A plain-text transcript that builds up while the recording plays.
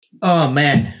Oh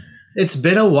man, it's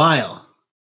been a while.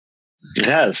 It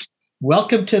has.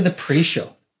 Welcome to the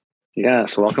pre-show.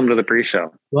 Yes, welcome to the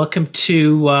pre-show. Welcome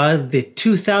to the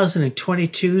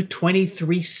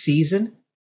 2022-23 season.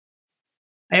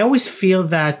 I always feel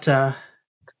that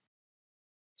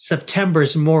September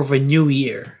is more of a new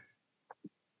year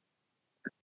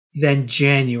than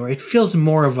January. It feels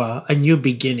more of a new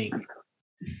beginning.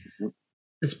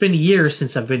 It's been years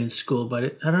since I've been in school,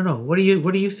 but I don't know. What do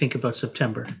you think about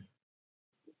September?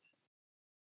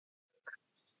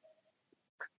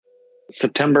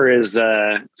 September is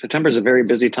a very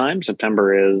busy time.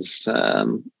 September is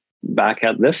back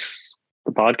at the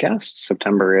podcast.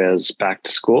 September is back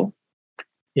to school.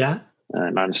 Yeah.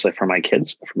 Not necessarily for my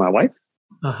kids, but for my wife.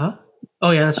 Uh-huh.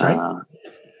 Oh yeah, that's right.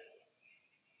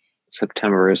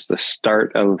 September is the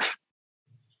start of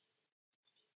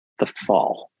the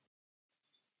fall.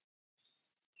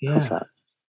 Yeah. How's that?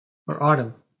 Or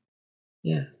autumn.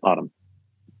 Yeah. Autumn.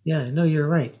 Yeah, no, you're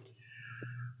right.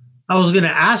 I was going to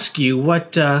ask you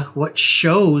what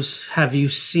shows have you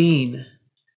seen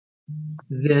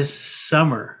this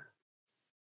summer,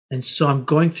 and so I'm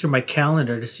going through my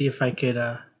calendar to see if I could.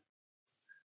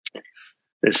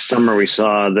 This summer we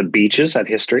saw The Beaches at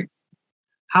History.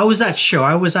 How was that show?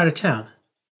 I was out of town.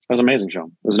 It was an amazing show.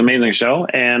 It was an amazing show,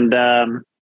 and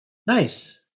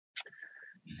nice.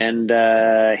 And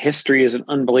History is an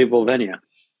unbelievable venue.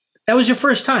 That was your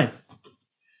first time?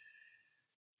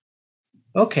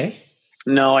 Okay.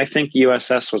 No, I think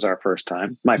USS was our first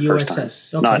time. My USS,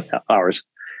 first time, okay. not ours.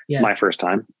 Yeah. My first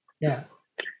time. Yeah.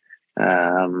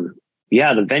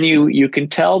 Yeah, the venue. You can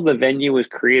tell the venue was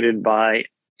created by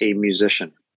a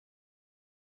musician.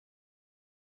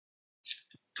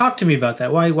 Talk to me about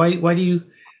that. Why do you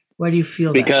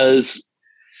feel that? Because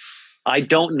I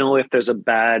don't know if there's a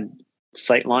bad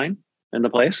sight line in the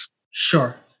place.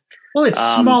 Sure. Well, it's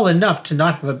small enough to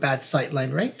not have a bad sight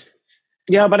line, right?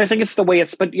 Yeah, but I think it's the way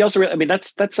it's. But you also, I mean,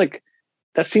 that's like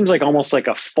that seems like almost like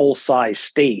a full size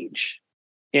stage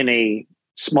in a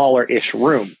smaller ish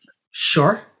room.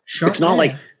 Sure. It's not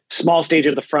like small stage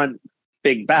at the front,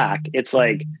 big back. It's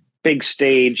like big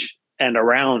stage and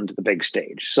around the big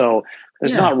stage. So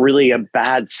there's not really a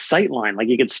bad sight line. Like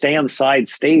you could stay on side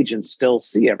stage and still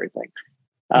see everything.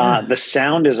 The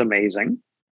sound is amazing.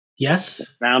 Yes. The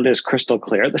sound is crystal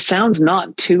clear. The sound's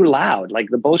not too loud. Like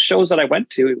the both shows that I went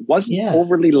to, it wasn't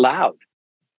overly loud,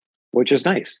 which is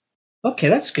nice. Okay,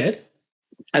 that's good.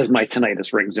 As my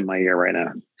tinnitus rings in my ear right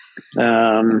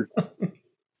now.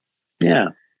 Yeah.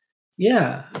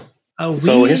 Yeah.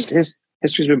 So history's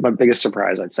been my biggest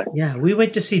surprise, I'd say. Yeah, we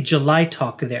went to see July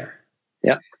Talk there.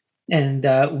 Yeah. And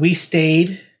we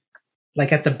stayed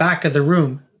like at the back of the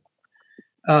room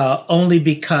only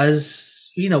because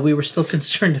we were still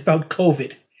concerned about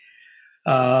COVID.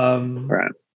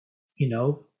 Right.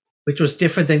 Which was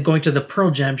different than going to the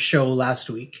Pearl Jam show last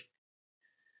week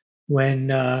when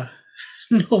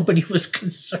nobody was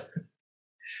concerned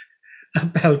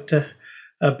about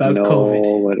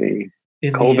COVID.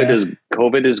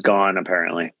 COVID is gone,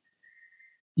 apparently.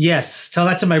 Yes. Tell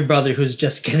that to my brother who's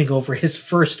just getting over his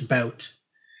first bout.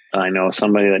 I know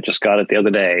somebody that just got it the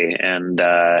other day, and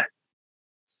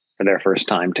for their first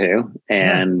time too.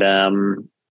 And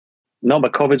no,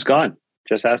 but COVID's gone.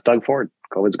 Just ask Doug Ford.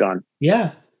 COVID's gone.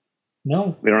 Yeah.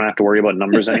 No. We don't have to worry about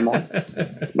numbers anymore. We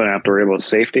don't have to worry about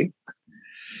safety.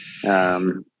 You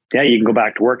can go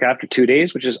back to work after 2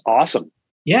 days, which is awesome.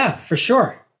 Yeah, for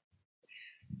sure.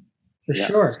 For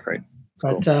sure. That's great.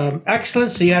 But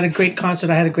excellent. So you had a great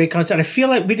concert. I had a great concert. I feel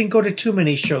like we didn't go to too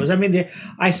many shows. I mean,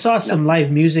 I saw some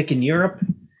live music in Europe,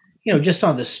 just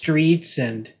on the streets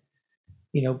and,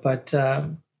 but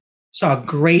saw a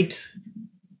great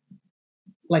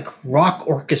like rock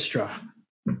orchestra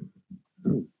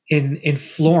in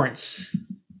Florence.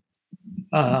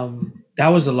 That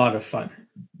was a lot of fun.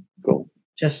 Cool.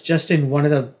 Just in one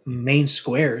of the main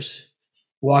squares,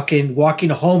 walking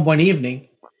home one evening,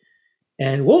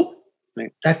 and whoop,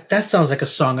 that sounds like a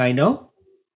song I know.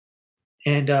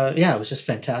 And it was just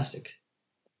fantastic.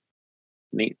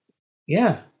 Neat.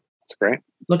 Yeah. That's great.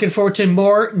 Looking forward to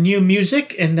more new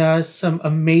music and some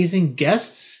amazing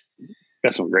guests.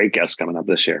 Got some great guests coming up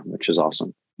this year, which is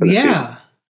awesome. For this season.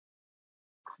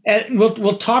 And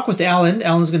we'll talk with Alan.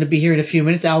 Alan's going to be here in a few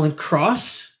minutes. Alan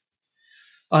Cross,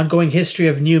 Ongoing History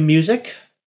of New Music.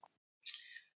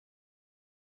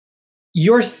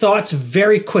 Your thoughts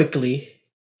very quickly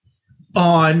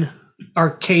on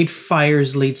Arcade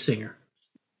Fire's lead singer.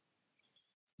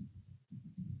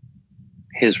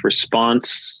 His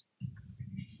response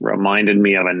reminded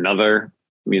me of another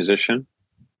musician,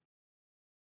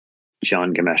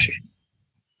 John Ghomeshi.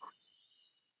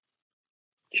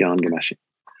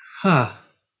 Huh.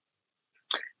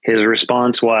 His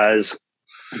response was,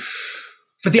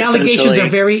 but the allegations are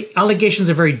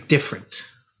very different.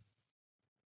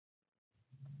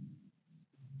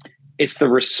 It's the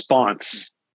response.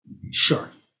 Sure.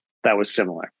 That was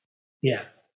similar. Yeah.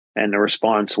 And the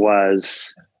response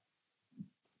was,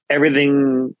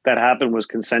 everything that happened was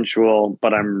consensual,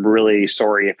 but I'm really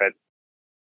sorry if it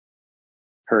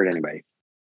hurt anybody.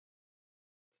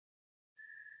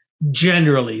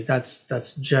 Generally,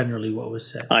 that's generally what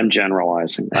was said. I'm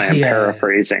generalizing. I am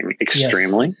paraphrasing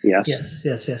extremely. Yes.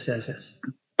 Yes.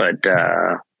 But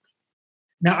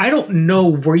now, I don't know,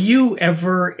 were you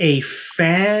ever a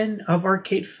fan of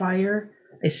Arcade Fire?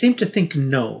 I seem to think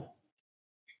no.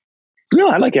 No,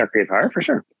 I like Arcade Fire for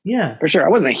sure. Yeah. For sure. I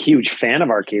wasn't a huge fan of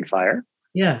Arcade Fire.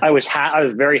 Yeah. I was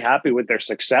very happy with their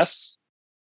success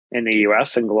in the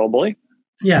US and globally.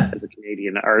 Yeah. As a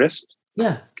Canadian artist.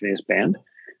 Yeah. Canadian band.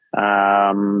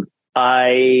 I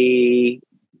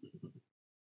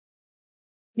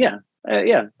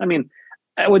mean,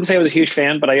 I wouldn't say I was a huge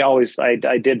fan, but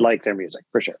I did like their music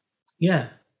for sure. Yeah.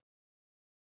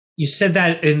 You said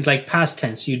that in like past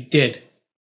tense. You did.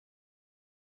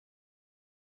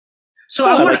 So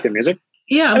I like their music.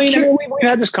 Yeah. we've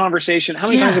had this conversation. How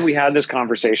many times have we had this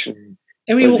conversation?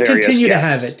 And we will continue to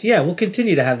have it. Yeah. We'll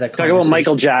continue to have that conversation. Talk about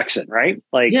Michael Jackson, right?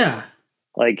 Like, yeah.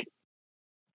 Like,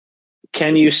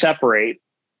 can you separate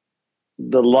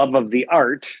the love of the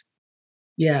art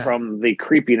from the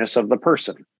creepiness of the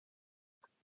person?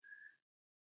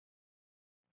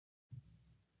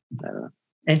 I don't know.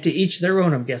 And to each their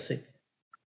own, I'm guessing.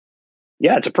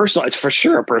 Yeah, it's for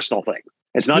sure a personal thing.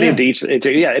 It's not even to each.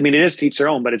 I mean, it is to each their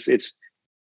own, but it's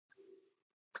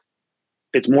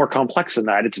more complex than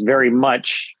that. It's very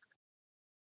much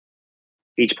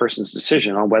each person's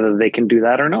decision on whether they can do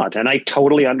that or not. And I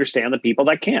totally understand the people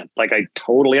that can't. Like, I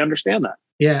totally understand that.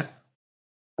 Yeah.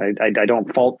 I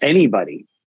don't fault anybody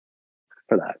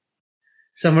for that.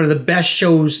 Some of the best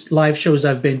live shows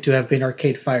I've been to have been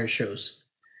Arcade Fire shows.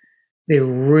 They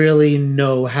really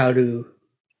know how to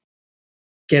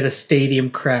get a stadium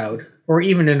crowd or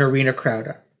even an arena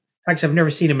crowd. Actually, I've never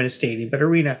seen them in a stadium, but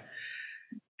arena,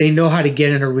 they know how to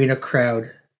get an arena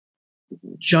crowd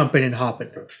jumping and hopping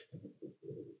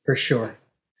for sure.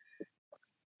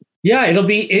 Yeah,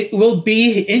 it will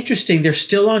be interesting. They're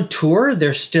still on tour.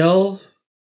 There's still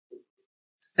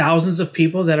thousands of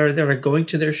people that are going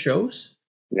to their shows.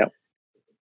 Yep.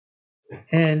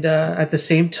 And at the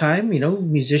same time,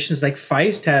 musicians like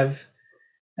Feist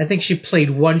I think she played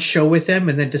one show with them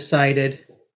and then decided,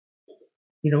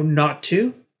 not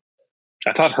to.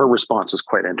 I thought her response was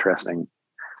quite interesting.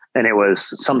 And it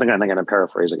was something I'm going to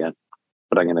paraphrase again,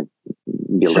 but I'm going to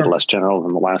be a little less general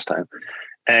than the last time.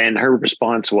 And her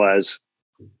response was,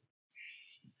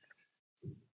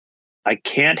 I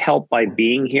can't help by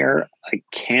being here. I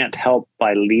can't help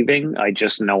by leaving. I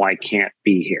just know I can't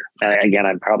be here. Again,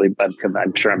 I'm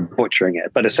sure I'm butchering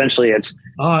it, but essentially it's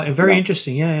very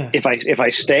interesting. Yeah. If I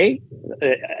stay,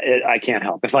 I can't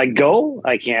help. If I go,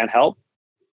 I can't help.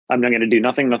 I'm not going to do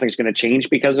nothing. Nothing's going to change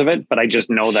because of it, but I just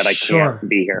know that I can't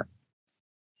be here.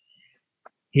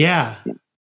 Yeah.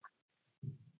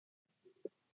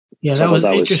 Yeah, that was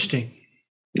interesting.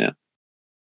 Yeah.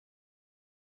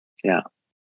 Yeah.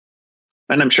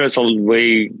 And I'm sure it's a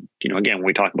way, again, when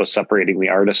we talk about separating the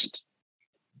artist,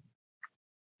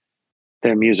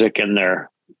 their music and their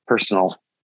personal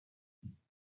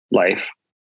life.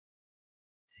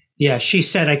 Yeah, she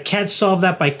said, I can't solve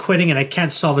that by quitting and I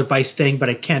can't solve it by staying, but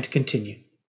I can't continue.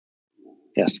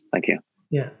 Yes, thank you.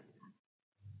 Yeah.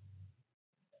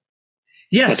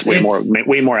 Yes. That's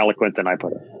way more eloquent than I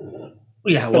put it.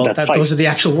 Yeah, well, those are the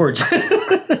actual words.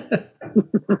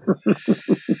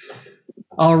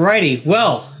 All righty.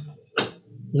 Well,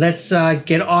 let's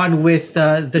get on with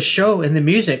the show and the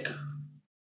music.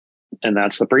 And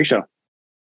that's the pre-show.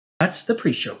 That's the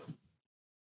pre-show.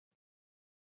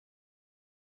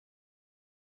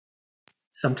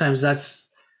 Sometimes that's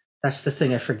the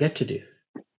thing I forget to do.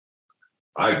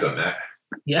 I've done that.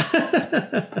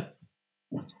 Yeah.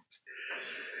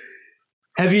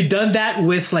 Have you done that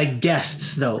with like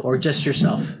guests though, or just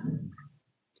yourself?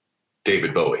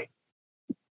 David Bowie.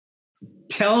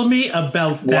 Tell me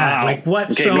about that. Wow. Like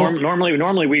what? Okay,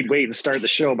 normally we'd wait and start the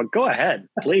show, but go ahead,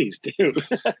 please do.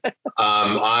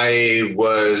 I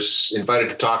was invited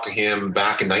to talk to him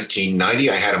back in 1990.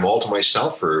 I had him all to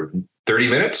myself for 30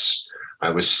 minutes. I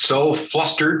was so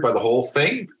flustered by the whole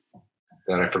thing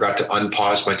that I forgot to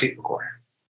unpause my tape recorder.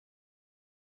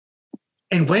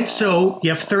 And so you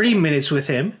have 30 minutes with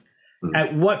him. Mm-hmm.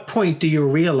 At what point do you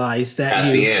realize that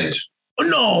at the end? Oh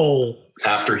no!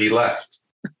 After he left.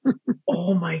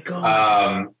 Oh my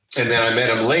God. And then I met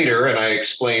him later, and I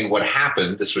explained what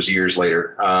happened. This was years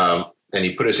later. And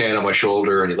he put his hand on my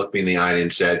shoulder, and he looked me in the eye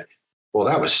and said, "Well,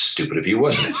 that was stupid of you,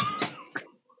 wasn't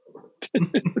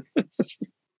it?"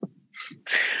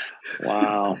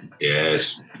 Wow.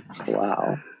 Yes.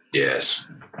 Wow. Yes.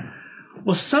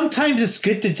 Well, sometimes it's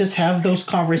good to just have those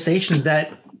conversations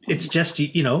that it's just,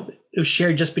 it was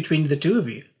shared just between the two of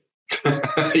you.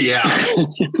 Yeah.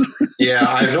 Yeah.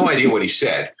 I have no idea what he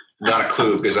said. Not a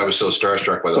clue, because I was so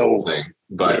starstruck by the whole thing.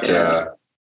 But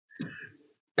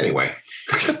anyway,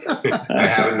 I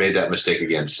haven't made that mistake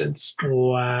again since.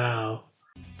 Wow.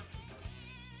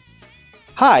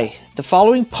 Hi, the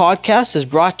following podcast is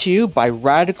brought to you by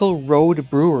Radical Road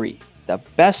Brewery, the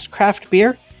best craft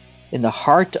beer in the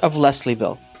heart of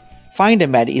Leslieville. Find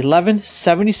them at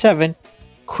 1177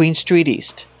 Queen Street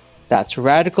East. That's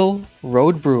Radical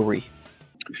Road Brewery.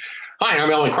 Hi,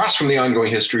 I'm Alan Cross from the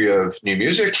Ongoing History of New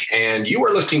Music, and you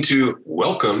are listening to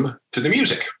Welcome to the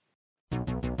Music.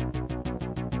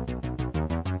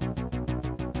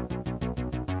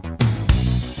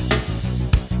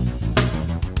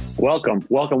 Welcome.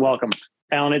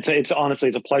 Alan, it's honestly,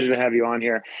 it's a pleasure to have you on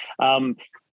here.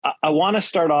 I want to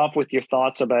start off with your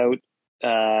thoughts about,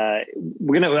 I know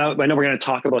we're going to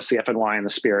talk about CFNY and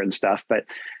the Spirit and stuff, but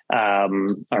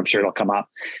I'm sure it'll come up.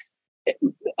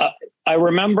 I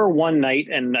remember one night,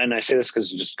 and I say this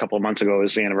because just a couple of months ago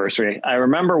was the anniversary. I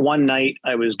remember one night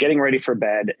I was getting ready for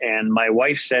bed, and my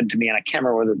wife said to me, and I can't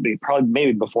remember whether it be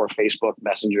maybe before Facebook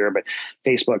Messenger, but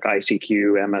Facebook,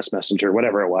 ICQ, MS Messenger,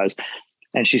 whatever it was.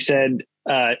 And she said,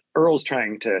 Jive's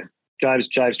trying to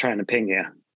ping you,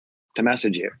 to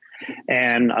message you.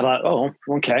 And I thought, oh,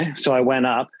 okay. So I went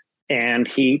up, and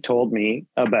he told me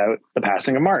about the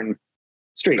passing of Martin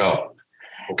Street. Oh,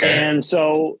 okay. And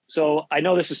so I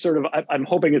know this is sort of, I'm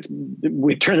hoping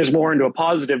we turn this more into a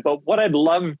positive, but what I'd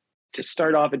love to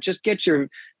start off and just get your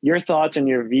thoughts and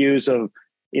your views of,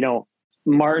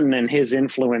 Martin and his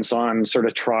influence on sort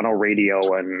of Toronto radio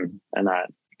and that,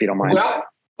 if you don't mind. Well,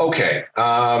 okay.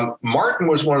 Martin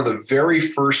was one of the very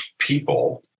first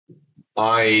people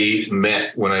I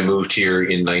met when I moved here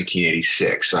in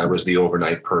 1986. I was the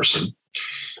overnight person.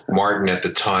 Martin at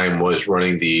the time was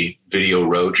running the Video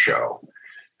Roadshow.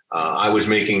 I was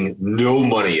making no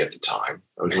money at the time.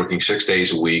 I was working 6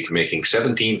 days a week, making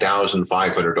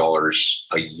 $17,500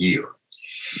 a year.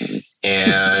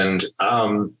 And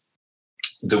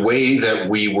the way that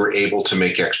we were able to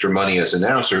make extra money as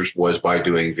announcers was by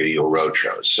doing video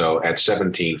roadshows. So at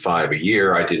 $17,500 a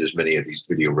year, I did as many of these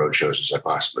video roadshows as I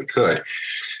possibly could.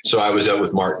 So I was out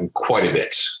with Martin quite a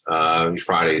bit,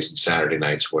 Fridays and Saturday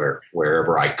nights,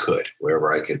 wherever I could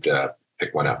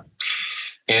pick one up.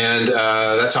 And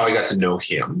that's how I got to know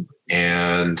him.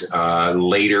 And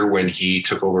later, when he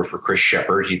took over for Chris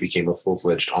Shepard, he became a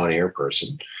full-fledged on-air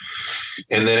person.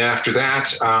 And then after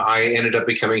that, I ended up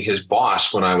becoming his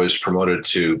boss when I was promoted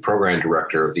to program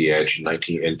director of The Edge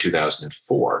in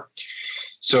 2004.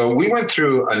 So we went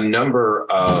through a number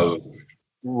of,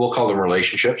 we'll call them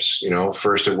relationships.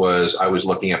 First it was I was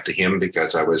looking up to him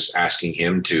because I was asking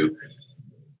him to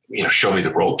show me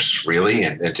the ropes, really,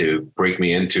 and to break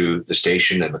me into the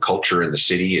station and the culture and the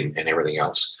city and everything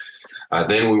else.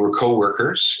 Then we were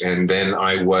co-workers, and then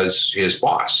I was his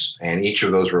boss. And each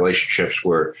of those relationships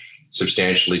were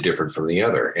substantially different from the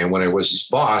other. And when I was his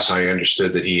boss, I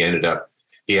understood that he had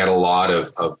a lot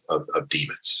of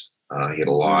demons. He had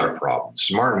a lot of problems.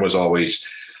 Martin was always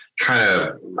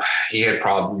he had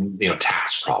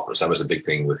tax problems. That was a big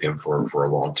thing with him for a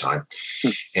long time.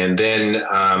 And then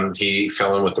he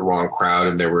fell in with the wrong crowd,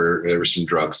 and there were some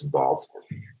drugs involved.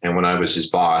 And when I was his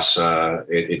boss,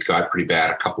 it got pretty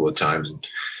bad a couple of times. And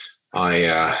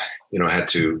I, had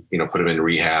to, put him in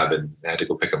rehab and had to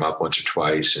go pick him up once or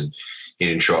twice. And he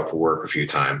didn't show up for work a few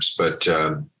times. But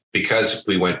because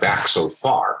we went back so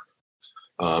far,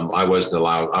 I wasn't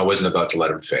about to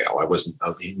let him fail.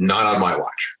 Not on my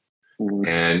watch.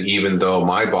 And even though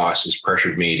my bosses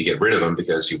pressured me to get rid of him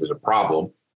because he was a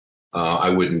problem, I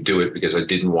wouldn't do it because I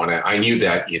didn't want to. I knew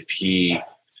that if he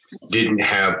didn't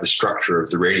have the structure of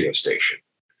the radio station,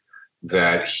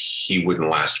 that he wouldn't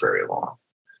last very long.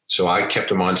 So I kept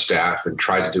him on staff and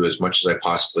tried to do as much as I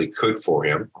possibly could for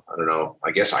him. I don't know.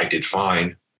 I guess I did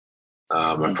fine.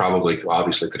 I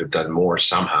obviously could have done more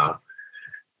somehow.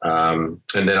 And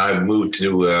then I moved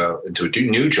into a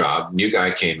new job. New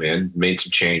guy came in, made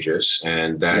some changes,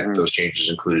 and those changes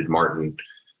included Martin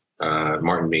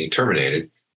being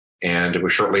terminated. And it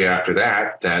was shortly after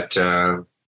that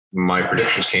my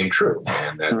predictions came true,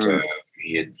 and that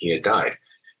he had died.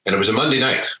 And it was a Monday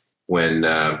night when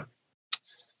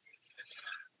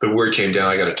the word came down.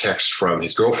 I got a text from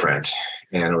his girlfriend,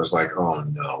 and it was like, oh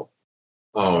no.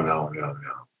 Oh, no.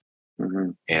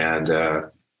 Mm-hmm. And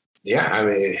yeah, I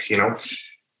mean,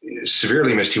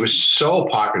 severely missed. He was so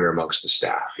popular amongst the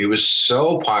staff. He was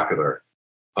so popular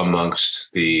amongst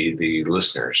the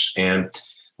listeners. And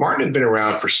Martin had been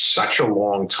around for such a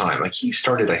long time. Like he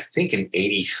started, I think, in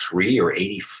 83 or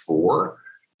 84.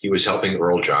 He was helping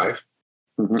Earl Jive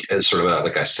as sort of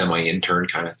like a semi-intern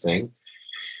kind of thing.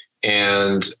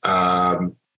 And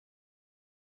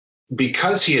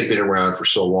because he had been around for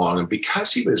so long, and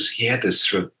because he had this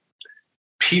sort of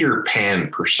Peter Pan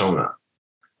persona.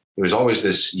 He was always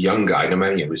this young guy. No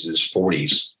matter, it was his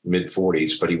 40s, mid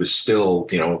 40s, but he was still,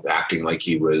 acting like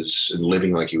he was and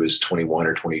living like he was 21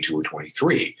 or 22 or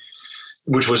 23,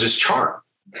 which was his charm.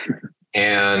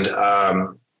 And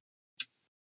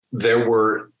there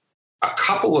were a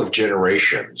couple of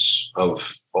generations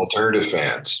of alternative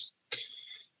fans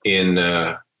in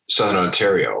Southern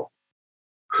Ontario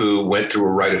who went through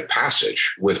a rite of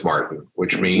passage with Martin,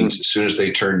 which means as soon as they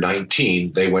turned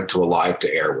 19, they went to a live to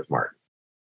air with Martin.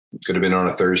 It could have been on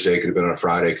a Thursday, could have been on a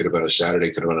Friday, could have been a Saturday,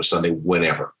 could have been a Sunday,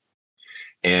 whenever.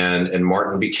 And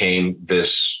Martin became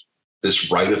this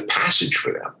rite of passage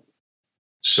for them.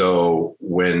 So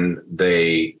when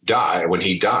he died,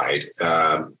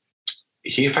 that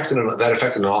affected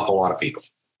an awful lot of people,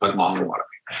 an awful lot of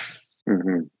people.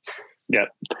 Mm-hmm. Yeah.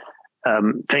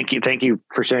 Thank you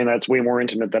for sharing that. It's way more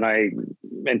intimate than I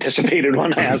anticipated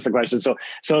when I asked the question. So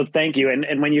thank you.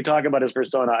 And when you talk about his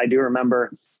persona, I do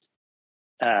remember,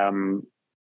 I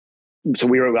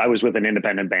was with an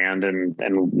independent band and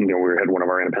we had one of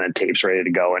our independent tapes ready to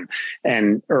go.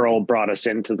 And Earl brought us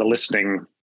into the listening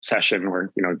session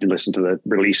where, you listen to the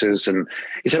releases, and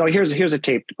he said, "Oh, here's a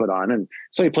tape to put on." And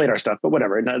so he played our stuff, but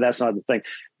whatever. No, that's not the thing.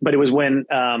 But it was when,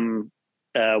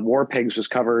 War Pigs was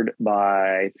covered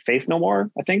by Faith No More,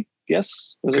 I think.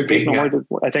 Yes, was it Faith No More?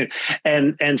 I think.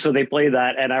 And so they played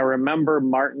that, and I remember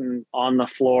Martin on the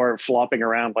floor flopping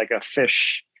around like a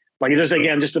fish, like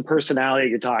just the personality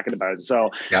you're talking about.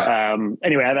 So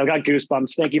anyway, I've got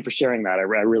goosebumps. Thank you for sharing that. I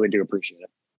really do appreciate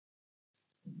it.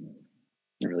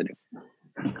 I really do.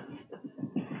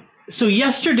 So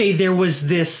yesterday there was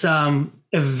this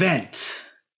event.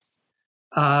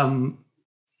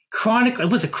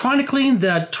 Chronicling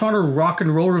the Toronto Rock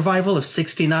and Roll Revival of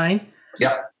 '69.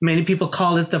 Yeah. Many people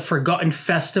call it the Forgotten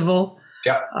Festival.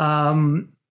 Yeah. I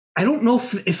don't know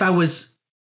if I was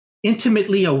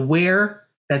intimately aware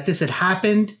that this had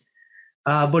happened,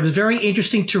 but it's very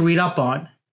interesting to read up on.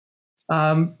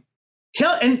 And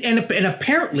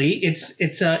apparently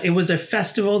it was a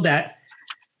festival that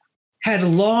had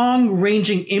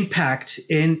long-ranging impact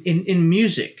in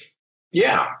music.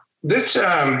 Yeah. This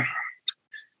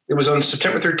it was on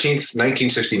September 13th,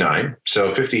 1969, so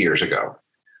 50 years ago.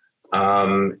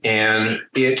 And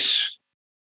it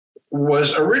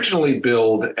was originally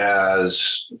billed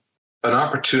as an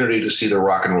opportunity to see the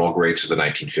rock and roll greats of the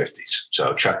 1950s.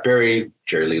 So Chuck Berry,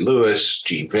 Jerry Lee Lewis,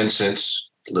 Gene Vincent,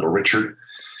 Little Richard.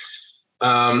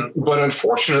 But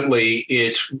unfortunately,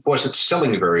 it wasn't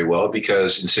selling very well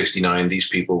because in '69, these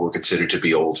people were considered to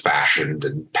be old-fashioned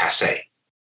and passé.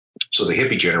 So the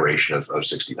hippie generation of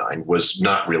 '69 was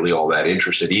not really all that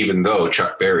interested, even though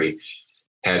Chuck Berry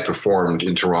had performed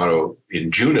in Toronto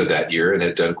in June of that year and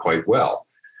had done quite well.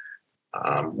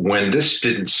 When this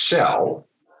didn't sell,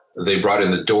 they brought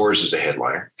in the Doors as a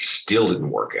headliner. Still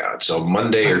didn't work out. So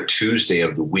Monday or Tuesday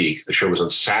of the week, the show was on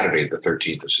Saturday, the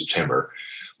 13th of September.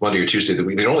 Monday or Tuesday of the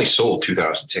week, they'd only sold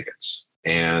 2,000 tickets.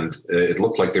 And it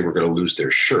looked like they were going to lose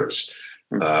their shirts.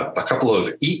 A couple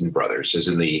of Eaton brothers, as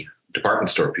in the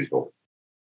department store people,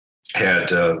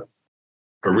 had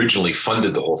originally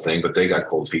funded the whole thing, but they got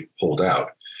cold feet, pulled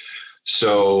out.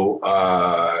 So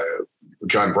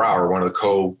John Brower, one of the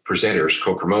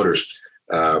co-promoters,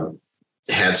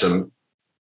 had some,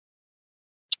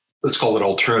 let's call it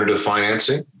alternative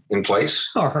financing in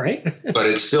place. All right. But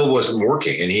it still wasn't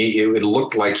working. And it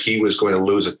looked like he was going to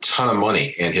lose a ton of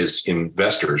money, and his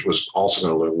investors were also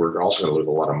going to lose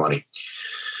a lot of money.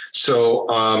 So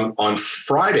on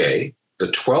Friday, the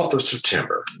 12th of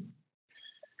September,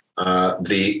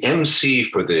 the MC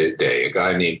for the day, a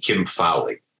guy named Kim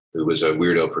Fowley, who was a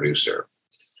weirdo producer,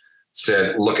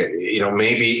 said, look at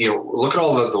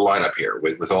all the lineup here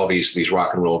with all these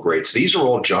rock and roll greats. These are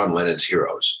all John Lennon's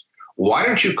heroes. Why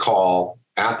don't you call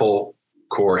Apple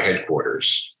Corps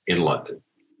headquarters in London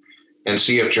and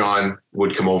see if John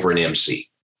would come over and MC,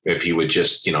 if he would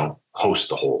just, host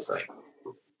the whole thing.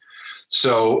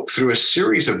 So through a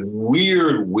series of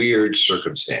weird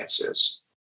circumstances,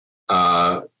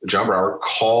 John Brower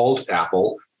called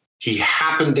Apple. He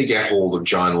happened to get hold of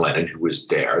John Lennon, who was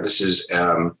there. This is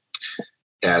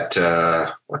at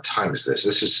what time is this?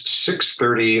 This is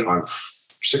 6:30 on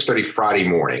 6:30 Friday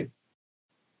morning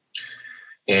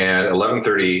and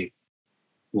 11:30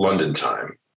 London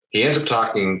time. He ends up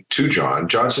talking to John.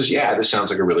 John says, yeah, this sounds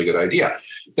like a really good idea.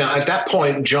 Now, at that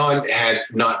point, John had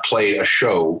not played a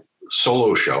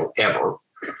solo show, ever.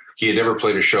 He had never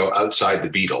played a show outside the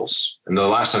Beatles. And the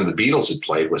last time the Beatles had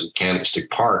played was at Candlestick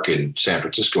Park in San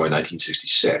Francisco in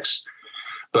 1966.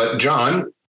 But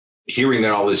John, hearing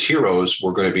that all his heroes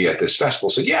were going to be at this festival,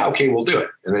 said, yeah, okay, we'll do it.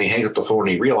 And then he hangs up the phone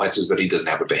and he realizes that he doesn't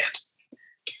have a band.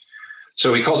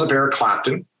 So he calls up Eric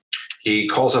Clapton. He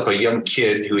calls up a young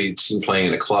kid who he'd seen playing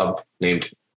in a club named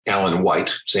Alan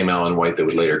White, same Alan White that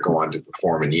would later go on to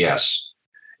perform in Yes,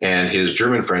 and his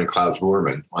German friend Klaus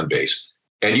Ruhrmann on bass,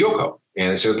 and Yoko.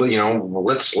 And said,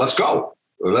 let's go.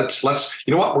 Let's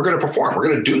you know what? We're going to perform. We're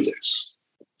going to do this.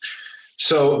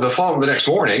 So the next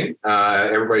morning,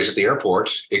 everybody's at the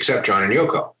airport except John and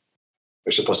Yoko.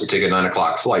 They're supposed to take a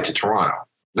 9:00 flight to Toronto.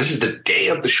 This is the day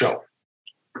of the show.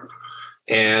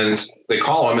 And they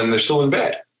call them and they're still in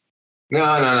bed.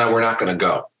 No, we're not going to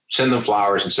go. Send them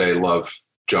flowers and say, love,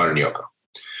 John and Yoko.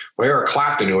 Well, Eric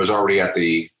Clapton, who was already at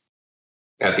the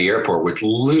airport, was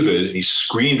livid, and he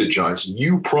screamed at John and said,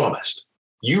 you promised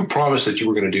that you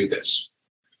were going to do this.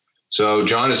 So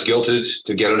John is guilted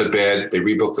to get out of bed. They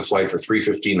rebook the flight for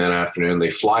 3:15 that afternoon. They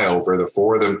fly over. The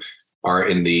four of them are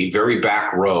in the very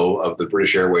back row of the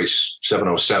British Airways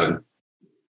 707,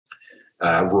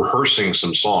 rehearsing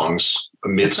some songs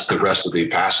amidst the rest of the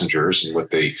passengers and with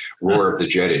the roar of the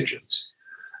jet engines.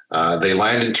 They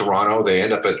land in Toronto. They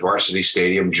end up at Varsity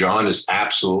Stadium. John is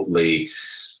absolutely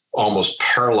almost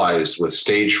paralyzed with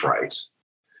stage fright.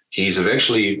 He's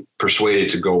eventually persuaded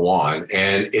to go on,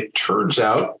 and it turns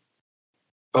out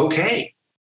okay.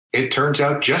 It turns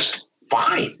out just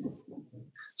fine.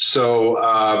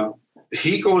 So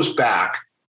he goes back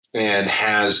and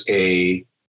has a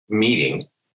meeting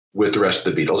with the rest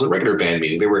of the Beatles, a regular band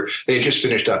meeting. They had just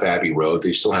finished up Abbey Road.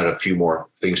 They still had a few more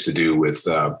things to do with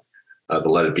the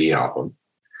Let It Be album.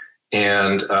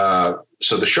 And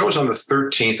so the show is on the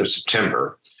 13th of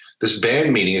September. This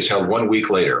band meeting is held 1 week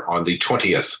later on the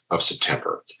 20th of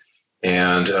September.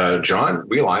 And John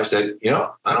realized that,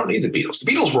 I don't need the Beatles.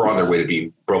 The Beatles were on their way to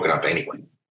being broken up anyway.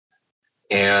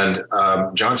 And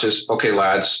John says, okay,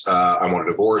 lads, I want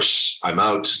a divorce. I'm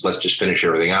out. Let's just finish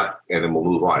everything up and then we'll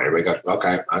move on. Everybody got,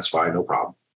 okay, that's fine. No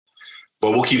problem.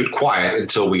 But we'll keep it quiet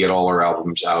until we get all our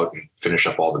albums out and finish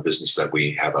up all the business that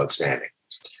we have outstanding.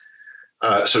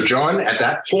 So John, at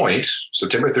that point,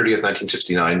 September 30th,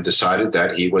 1969, decided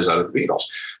that he was out of the Beatles.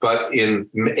 But in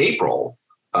April,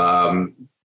 Paul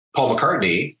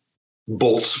McCartney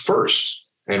bolts first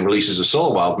and releases a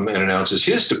solo album and announces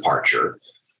his departure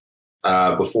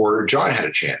before John had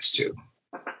a chance to.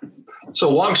 So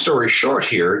long story short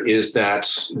here is that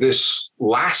this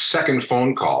last second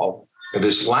phone call,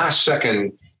 this last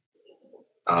second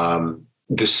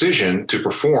decision to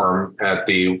perform at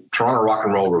the Toronto Rock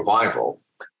and Roll Revival,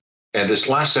 and this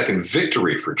last second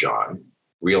victory for John,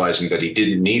 realizing that he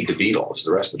didn't need the Beatles,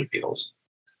 the rest of the Beatles,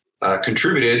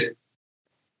 contributed,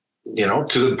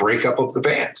 to the breakup of the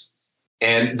band.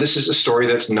 And this is a story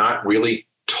that's not really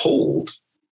told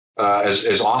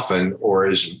as often or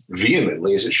as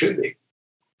vehemently as it should be.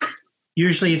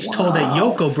 Usually it's told that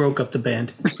Yoko broke up the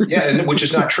band. Yeah, which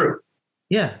is not true.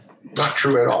 Yeah. Not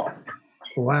true at all.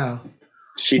 Wow.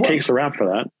 She takes the rap for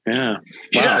that. Yeah.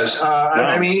 She does.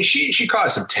 I mean, she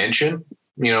caused some tension,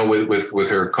 with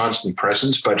her constant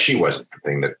presence, but she wasn't the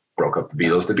thing that broke up the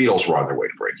Beatles. The Beatles were on their way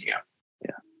to breaking up.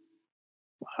 Yeah.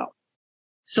 Wow.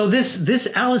 So this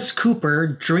Alice Cooper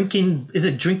drinking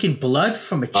blood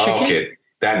from a chicken? Oh, okay.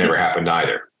 That never happened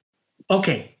either.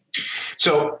 Okay.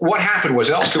 So what happened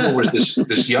was Alice Cooper was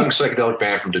this young psychedelic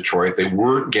band from Detroit. They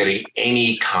weren't getting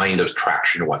any kind of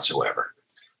traction whatsoever.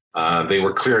 They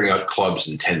were clearing out clubs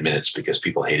in 10 minutes because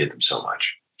people hated them so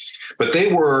much. But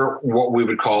they were what we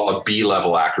would call a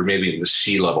B-level act, or maybe even a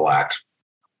C-level act,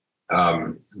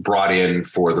 brought in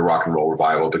for the Rock and Roll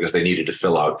Revival because they needed to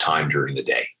fill out time during the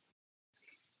day.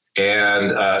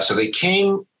 And so they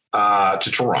came to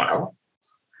Toronto.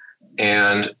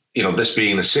 And, this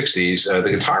being the 60s,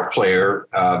 the guitar player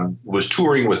was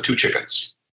touring with two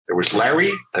chickens. There was Larry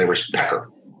and there was Pecker.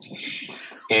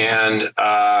 And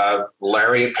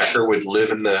Larry and Pecker would live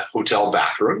in the hotel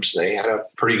bathrooms. They had a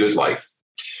pretty good life.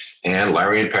 And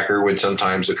Larry and Pecker would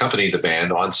sometimes accompany the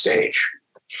band on stage.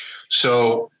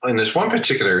 So in this one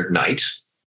particular night,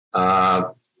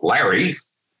 Larry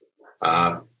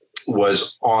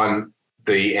was on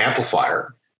the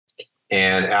amplifier,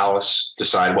 and Alice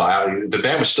decided, the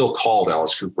band was still called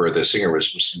Alice Cooper. The singer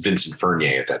was Vincent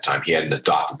Fernier at that time. He hadn't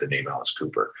adopted the name Alice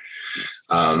Cooper.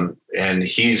 And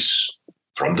he's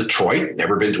from Detroit,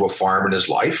 never been to a farm in his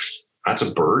life. That's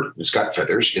a bird. It's got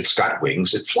feathers. It's got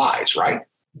wings. It flies, right?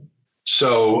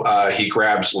 So he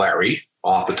grabs Larry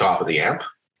off the top of the amp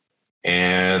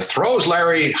and throws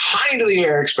Larry high into the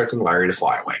air, expecting Larry to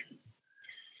fly away.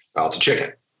 Well, it's a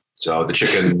chicken. So the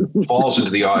chicken falls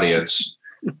into the audience,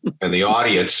 and the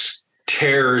audience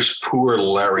tears poor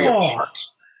Larry apart.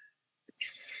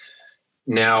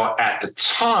 Now, at the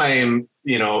time,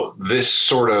 this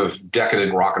sort of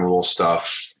decadent rock and roll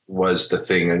stuff was the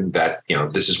thing that,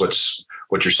 this is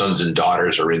what your sons and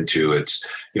daughters are into. It's,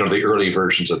 the early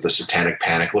versions of the Satanic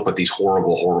Panic. Look what these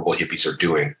horrible, horrible hippies are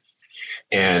doing.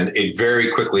 And it very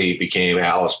quickly became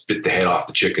Alice bit the head off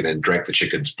the chicken and drank the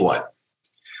chicken's blood,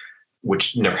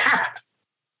 which never happened.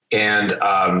 And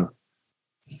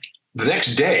the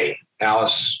next day,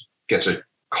 Alice gets a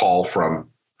call from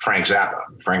Frank Zappa.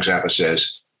 Frank Zappa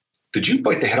says, "Did you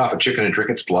bite the head off a chicken and drink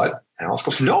its blood?" And Alice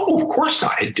goes, "No, of course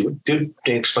not. I did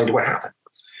explain to what happened."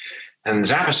 And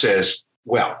Zappa says,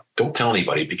 "Well, don't tell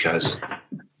anybody because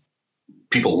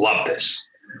people love this.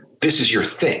 This is your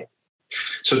thing."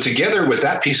 So together with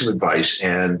that piece of advice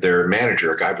and their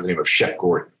manager, a guy by the name of Shep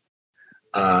Gordon,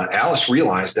 Alice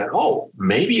realized that,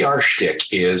 maybe our shtick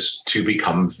is to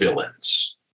become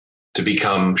villains, to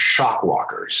become shock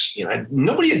rockers.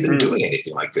 Nobody had been doing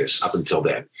anything like this up until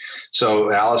then.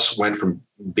 So Alice went from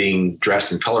being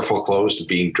dressed in colorful clothes to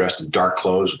being dressed in dark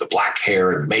clothes with the black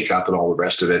hair and makeup and all the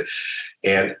rest of it.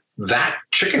 And that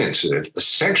chicken incident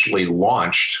essentially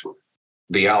launched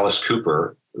the Alice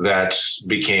Cooper that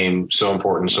became so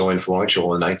important, so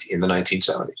influential in the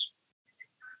 1970s.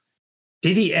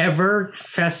 Did he ever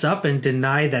fess up and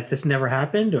deny that this never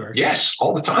happened? Or yes,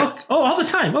 all the time. All the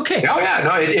time. Okay. Oh yeah,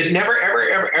 no, it never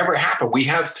ever happened. We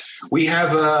have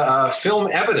film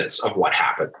evidence of what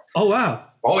happened. Oh wow.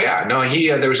 Oh yeah, no,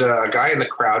 there was a guy in the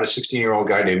crowd, a 16-year-old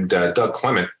guy named Doug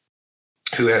Clement,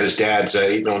 who had his dad's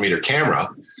 8mm camera,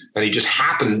 and he just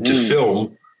happened to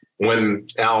film when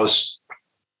Alice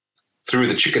threw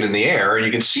the chicken in the air, and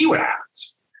you can see what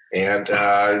happens.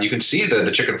 And you can see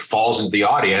the chicken falls into the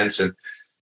audience, and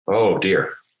oh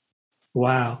dear.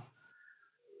 Wow.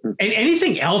 And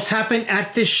anything else happen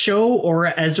at this show or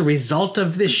as a result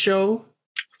of this show?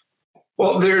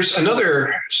 Well, there's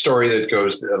another story that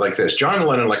goes like this. John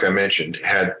Lennon, like I mentioned,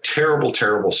 had terrible,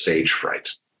 terrible stage fright.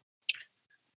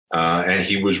 And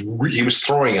he was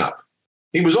throwing up.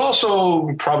 He was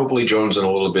also probably jonesing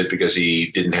a little bit because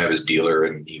he didn't have his dealer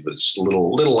and he was a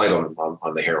little light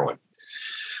on the heroin.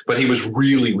 But he was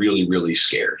really, really, really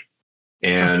scared.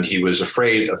 And he was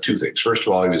afraid of two things. First of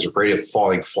all, he was afraid of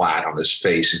falling flat on his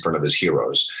face in front of his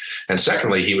heroes. And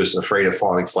secondly, he was afraid of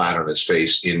falling flat on his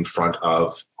face in front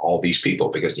of all these people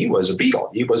because he was a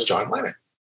Beatle. He was John Lennon.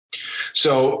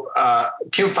 So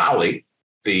Kim Fowley,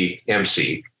 the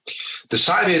MC,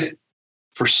 decided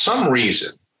for some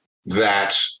reason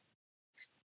that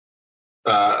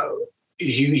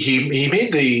he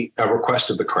made a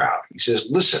request of the crowd. He says,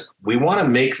 "Listen, we want to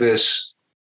make this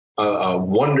a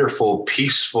wonderful,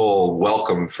 peaceful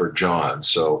welcome for John."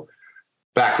 So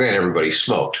back then, everybody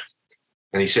smoked.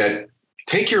 And he said,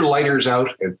 "Take your lighters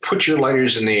out and put your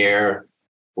lighters in the air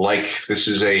like this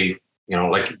is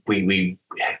like we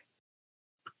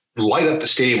light up the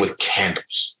stadium with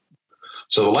candles."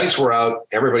 So the lights were out,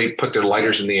 everybody put their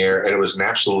lighters in the air, and it was an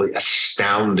absolutely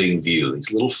astounding view.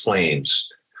 These little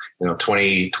flames,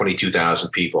 22,000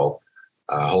 people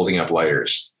holding up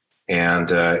lighters. And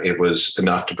it was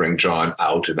enough to bring John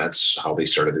out, and that's how they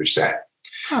started their set.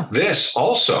 Huh. This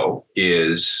also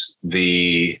is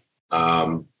the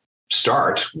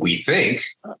start, we think,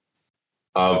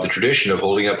 of the tradition of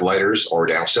holding up lighters or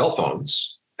now cell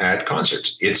phones at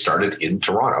concerts. It started in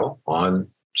Toronto on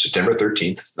September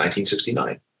 13th,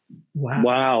 1969.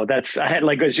 Wow. That's, I had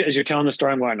as you're telling the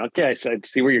story, I'm going, okay, so I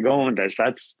see where you're going with this.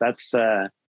 That's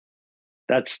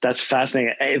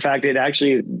fascinating. In fact, it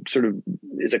actually sort of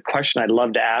is a question I'd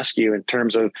love to ask you in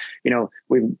terms of,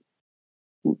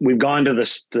 we've gone to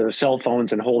the cell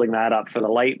phones and holding that up for the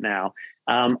light now.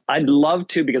 I'd love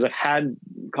to, because I've had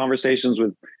conversations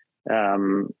with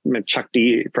Chuck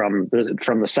D from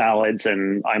the Salads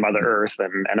and I'm Mother Earth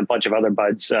and a bunch of other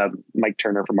buds, Mike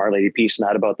Turner from Our Lady Peace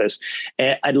Night about this.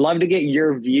 I'd love to get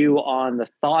your view on the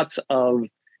thoughts of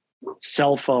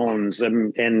cell phones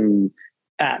and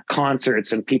at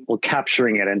concerts and people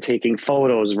capturing it and taking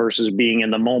photos versus being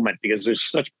in the moment, because there's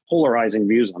such polarizing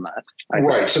views on that.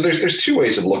 Right. So there's two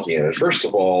ways of looking at it. First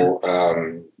of all,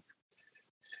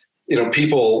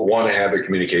 people want to have their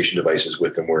communication devices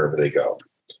with them wherever they go.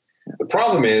 The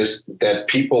problem is that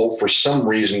people, for some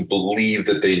reason, believe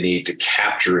that they need to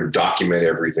capture and document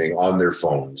everything on their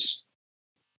phones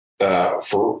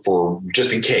for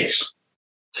just in case.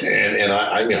 And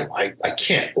I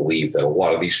can't believe that a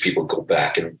lot of these people go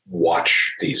back and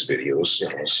watch these videos,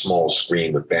 on a small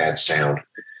screen with bad sound,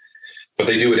 but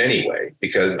they do it anyway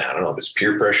because I don't know if it's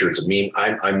peer pressure, it's a meme.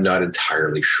 I'm not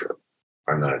entirely sure.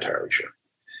 Then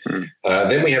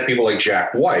we have people like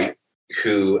Jack White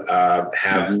who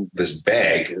have this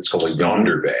bag. It's called a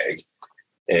Yonder bag,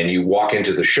 and you walk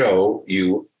into the show,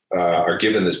 you are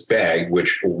given this bag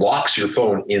which locks your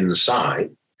phone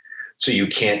inside. So you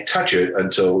can't touch it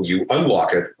until you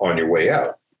unlock it on your way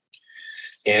out.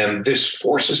 And this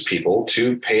forces people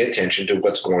to pay attention to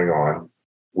what's going on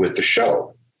with the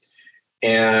show.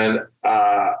 And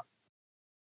I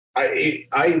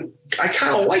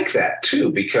kind of like that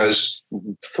too, because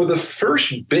for the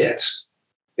first bit,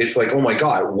 it's like, oh my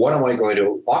God, what am I going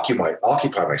to occupy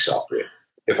myself with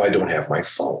if I don't have my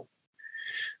phone?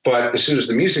 But as soon as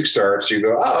the music starts, you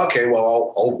go, oh, okay,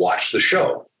 well, I'll watch the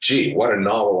show. Gee, what a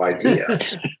novel idea.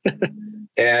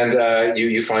 And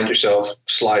you find yourself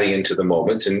sliding into the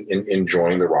moment and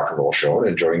enjoying the rock and roll show and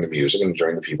enjoying the music and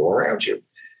enjoying the people around you.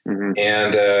 Mm-hmm.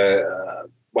 And I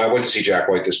went to see Jack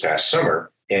White this past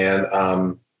summer. And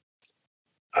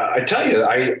I tell you,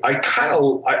 I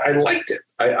liked it.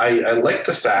 I liked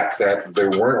the fact that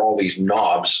there weren't all these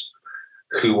knobs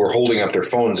who were holding up their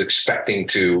phones expecting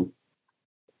to,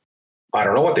 I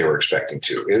don't know what they were expecting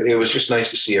to. It was just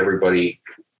nice to see everybody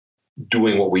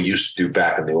doing what we used to do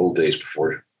back in the old days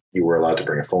before you were allowed to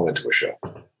bring a phone into a show.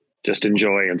 Just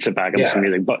enjoy and sit back and listen to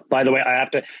music. But by the way,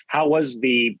 how was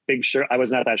the Big Sugar? I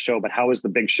wasn't at that show, but how was the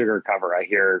Big Sugar cover? I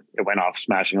hear it went off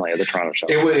smashingly at the Toronto show.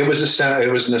 It was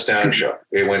an astounding show.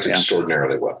 It went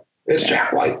extraordinarily well. It's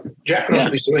Jack White. Jack knows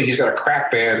what he's doing. He's got a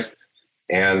crack band.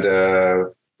 And,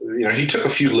 he took a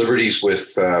few liberties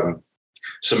with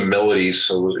some melodies.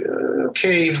 So,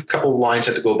 a couple of lines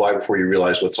had to go by before you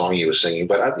realized what song he was singing.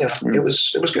 But, it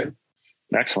was good.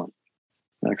 Excellent.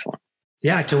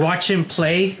 Yeah, to watch him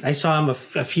play, I saw him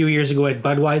a few years ago at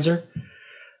Budweiser.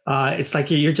 It's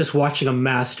like you're just watching a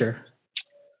master.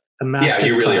 Yeah,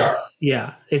 you really are.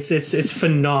 Yeah, it's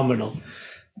phenomenal.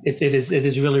 It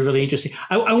is really, really interesting.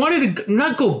 I wanted to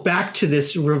not go back to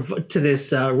this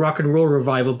rock and roll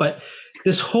revival, but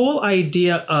this whole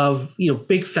idea of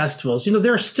big festivals.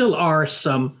 There still are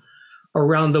some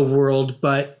around the world,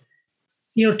 but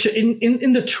in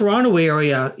the Toronto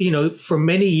area, for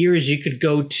many years you could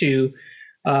go to,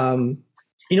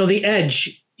 the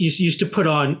Edge used to put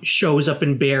on shows up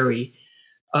in Barrie.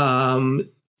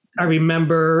 I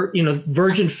remember,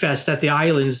 Virgin Fest at the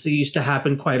Islands, that used to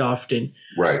happen quite often.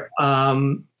 Right.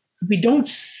 We don't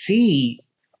see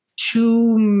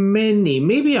too many.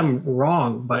 Maybe I'm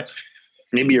wrong, but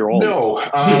maybe you're old. No,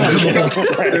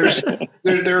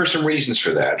 there are some reasons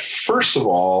for that. First of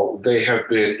all, they have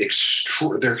been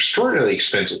they're extraordinarily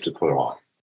expensive to put on.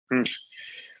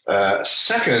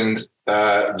 Second,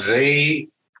 the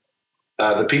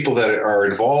people that are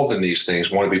involved in these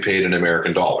things want to be paid in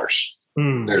American dollars.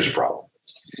 There's a problem.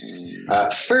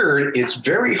 Third, it's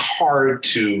very hard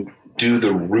to do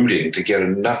the routing to get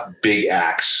enough big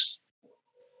acts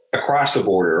across the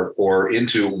border or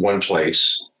into one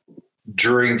place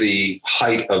during the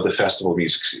height of the festival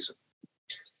music season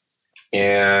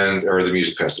or the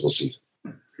music festival season.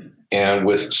 And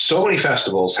with so many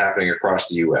festivals happening across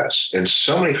the US and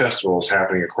so many festivals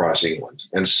happening across England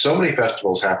and so many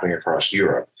festivals happening across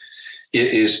Europe,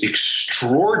 it is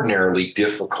extraordinarily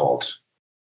difficult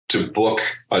to book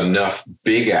enough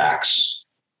big acts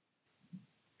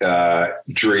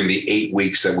during the 8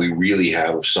 weeks that we really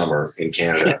have of summer in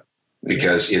Canada,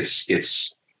 because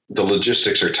it's the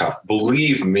logistics are tough.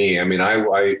 Believe me. I mean,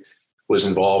 I was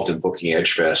involved in booking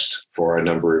Edgefest for a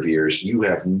number of years. You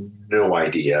have no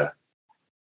idea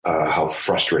how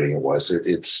frustrating it was.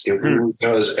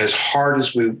 As hard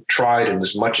as we tried and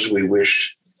as much as we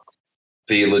wished,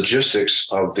 the logistics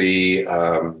of the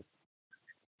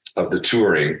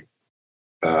touring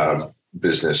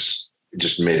business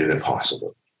just made it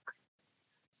impossible.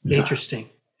 Interesting.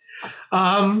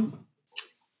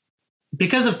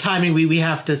 Because of timing, we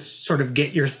have to sort of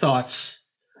get your thoughts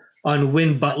on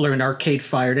Win Butler and Arcade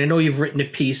Fire. And I know you've written a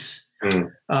piece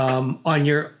on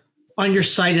your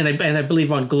site and I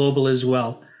believe on Global as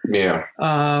well. Yeah.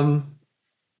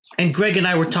 And Greg and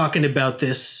I were talking about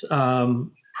this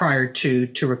prior to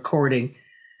recording.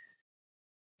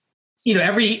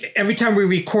 Every time we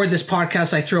record this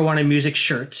podcast, I throw on a music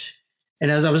shirt. And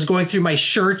as I was going through my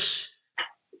shirts,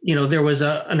 there was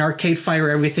an Arcade Fire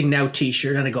Everything Now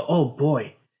t-shirt. And I go, oh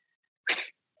boy.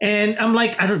 And I'm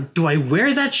like, do I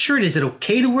wear that shirt? Is it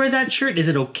okay to wear that shirt? Is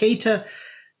it okay to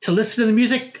listen to the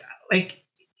music? Like,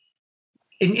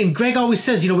 and Greg always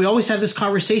says, we always have this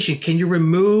conversation. Can you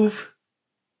remove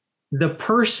the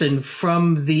person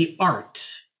from the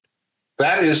art?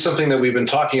 That is something that we've been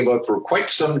talking about for quite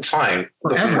some time.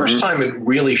 Forever. The first time it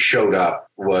really showed up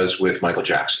was with Michael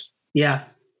Jackson. Yeah.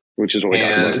 Which is what we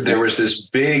talked about. And there was this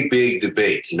big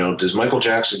debate. Does Michael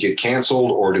Jackson get canceled,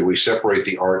 or do we separate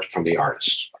the art from the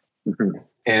artist? Mm-hmm.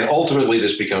 And ultimately,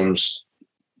 this becomes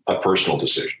a personal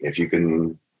decision. If you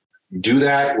can do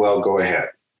that, well, go ahead.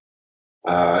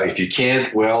 If you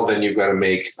can't, well, then you've got to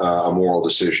make a moral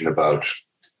decision about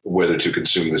whether to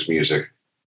consume this music,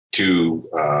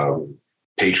 to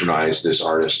patronize this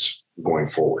artist going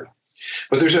forward.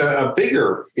 But there's a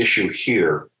bigger issue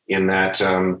here in that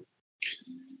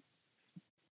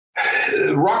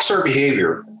rock star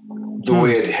behavior, the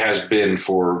way it has been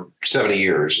for 70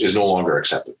 years, is no longer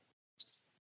accepted.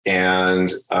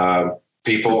 And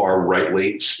people are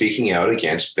rightly speaking out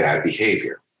against bad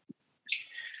behavior.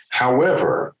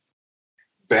 However,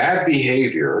 bad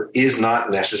behavior is not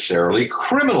necessarily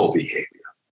criminal behavior.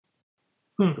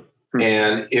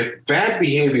 And if bad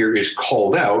behavior is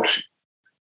called out,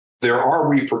 there are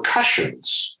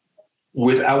repercussions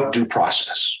without due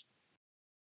process.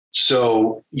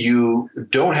 So you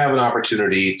don't have an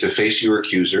opportunity to face your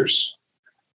accusers.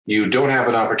 You don't have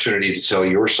an opportunity to tell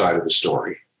your side of the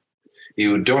story.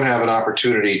 You don't have an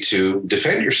opportunity to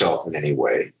defend yourself in any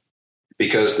way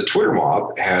because the Twitter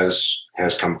mob has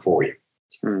come for you.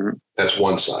 Mm-hmm. That's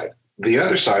one side. The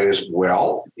other side is,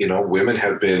 well, women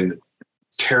have been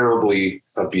terribly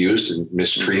abused and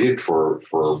mistreated for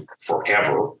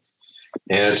forever.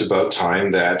 And it's about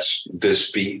time that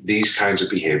these kinds of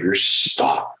behaviors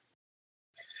stop.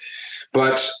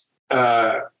 But,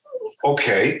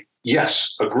 okay,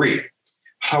 yes, agree.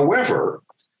 However,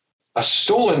 a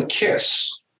stolen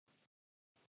kiss,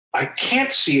 I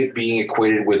can't see it being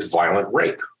equated with violent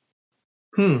rape.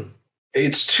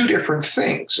 It's two different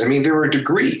things. I mean, there are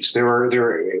degrees. There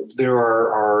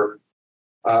are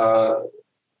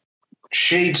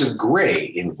shades of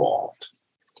gray involved.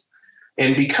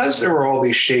 And because there are all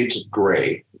these shades of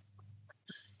gray,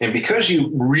 and because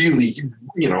you really,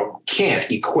 can't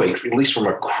equate, at least from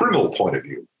a criminal point of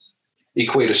view,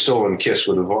 equate a stolen kiss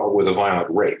with a violent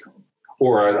rape,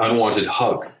 or an unwanted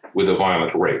hug with a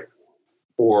violent rape,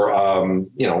 or a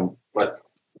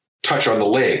touch on the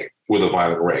leg with a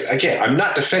violent rape. Again, I'm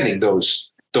not defending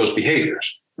those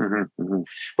behaviors,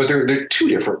 but they're two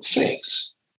different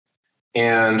things.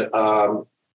 And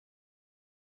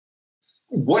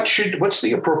what's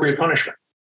the appropriate punishment?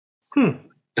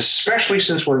 Especially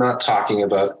since we're not talking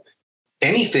about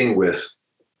anything with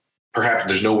perhaps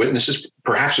there's no witnesses.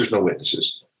 Perhaps there's no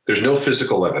witnesses. There's no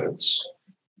physical evidence.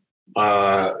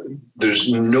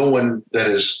 There's no one that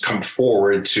has come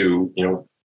forward to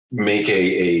make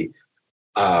a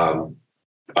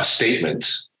statement.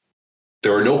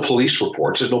 There are no police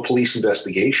reports. There's no police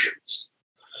investigations.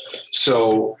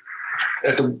 So,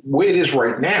 at the way it is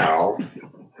right now,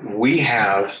 we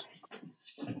have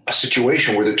a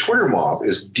situation where the Twitter mob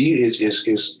is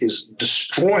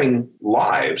destroying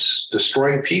lives,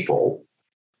 destroying people,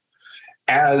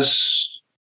 as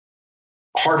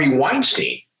Harvey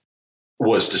Weinstein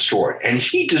was destroyed, and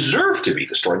he deserved to be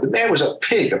destroyed. The man was a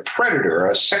pig, a predator,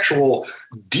 a sexual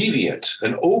deviant,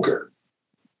 an ogre.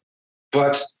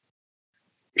 But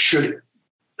should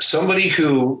somebody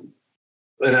who,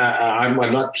 and I'm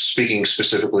not speaking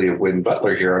specifically of Win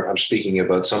Butler here. I'm speaking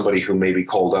about somebody who may be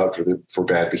called out for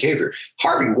bad behavior.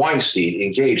 Harvey Weinstein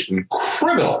engaged in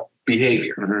criminal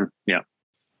behavior.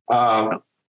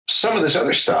 Some of this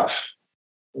other stuff,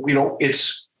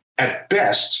 it's at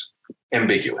best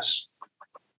ambiguous.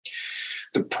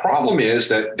 The problem is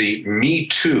that the Me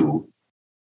Too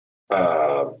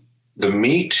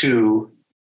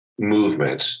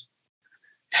movement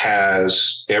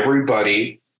has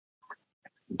everybody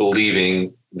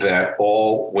believing that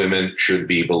all women should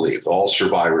be believed, all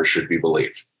survivors should be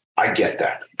believed. I get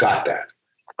that, got that.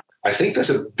 I think that's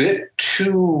a bit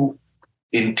too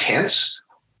intense.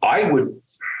 I would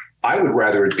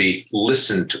rather it be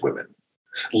listen to women,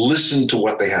 listen to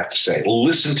what they have to say,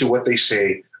 listen to what they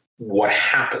say, what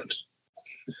happened.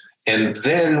 And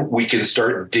then we can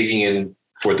start digging in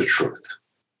for the truth.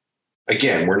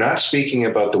 Again, we're not speaking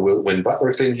about the Win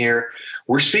Butler thing here.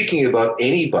 We're speaking about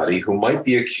anybody who might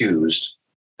be accused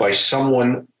by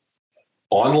someone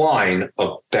online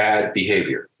of bad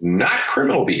behavior, not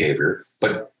criminal behavior,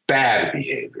 but bad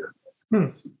behavior.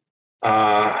 And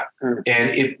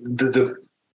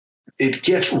it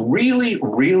gets really,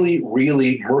 really,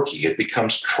 really murky. It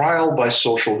becomes trial by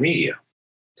social media.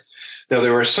 Now,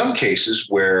 there are some cases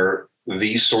where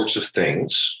these sorts of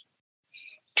things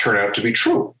turn out to be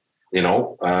true.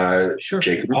 Sure.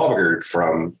 Jacob Hobegard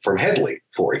from Headley,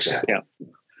 for example.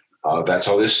 That's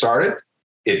how this started.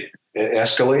 It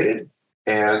escalated,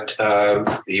 and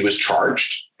he was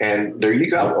charged, and there you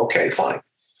go. Okay, fine.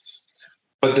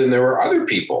 But then there were other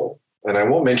people, and I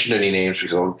won't mention any names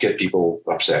because I'll get people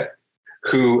upset,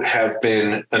 who have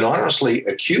been anonymously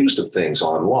accused of things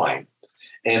online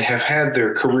and have had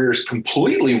their careers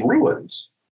completely ruined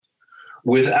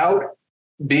without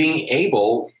being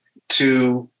able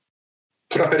to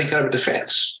put up any kind of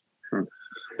defense.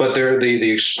 But they're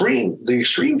the extreme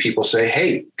people say,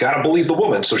 hey, gotta believe the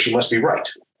woman, so she must be right.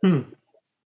 And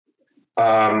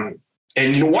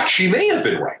you know what? She may have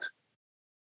been right,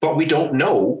 but we don't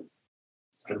know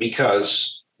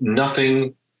because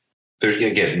nothing, there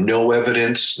again, no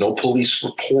evidence, no police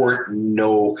report,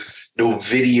 no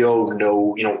video,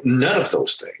 none of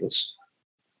those things.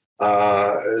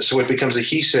 So it becomes a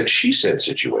he said, she said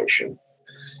situation.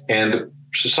 And the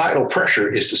societal pressure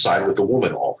is to side with the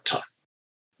woman all the time.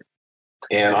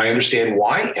 And I understand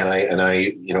why. And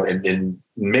I, in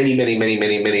many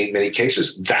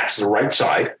cases, that's the right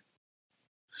side.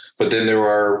 But then there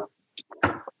are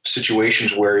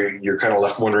situations where you're kind of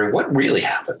left wondering what really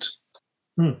happened.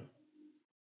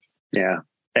 Yeah.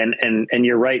 And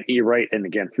you're right. And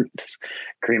again,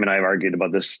 Kareem and I have argued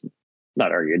about this,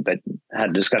 not argued, but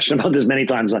had a discussion about this many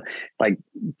times. Like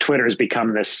Twitter has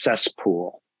become this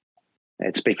cesspool.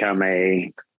 It's become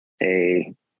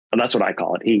well, that's what I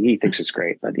call it. He thinks it's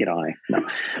great, but I no.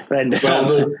 And, well,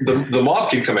 the mob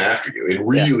can come after you. It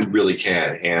really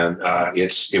can, and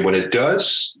when it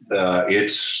does,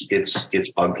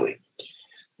 it's ugly.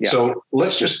 Yeah. So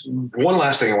let's just one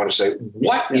last thing I want to say.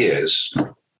 What is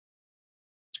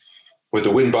with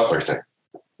the Win Butler thing?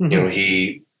 Mm-hmm.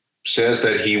 He says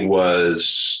that he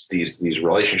was these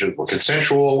relationships were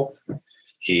consensual.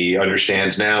 He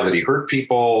understands now that he hurt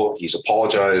people. He's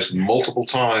apologized multiple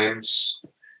times.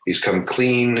 He's come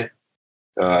clean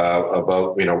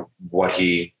about, what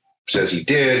he says he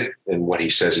did and what he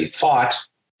says he thought.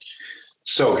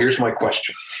 So here's my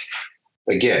question.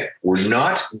 Again, we're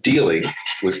not dealing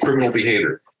with criminal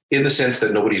behavior in the sense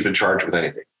that nobody's been charged with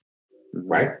anything,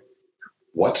 right?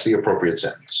 What's the appropriate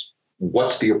sentence?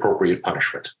 What's the appropriate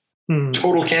punishment?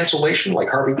 Total cancellation like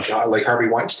Harvey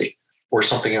Weinstein or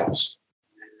something else?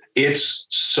 It's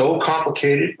so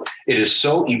complicated. It is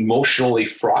so emotionally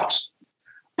fraught.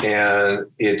 And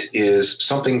it is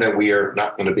something that we are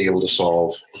not going to be able to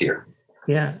solve here.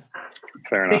 Yeah.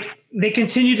 Fair enough. They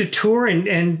continue to tour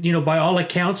and by all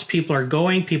accounts, people are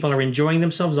going, people are enjoying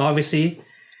themselves. Obviously,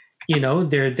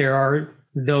 there are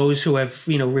those who have,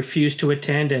 refused to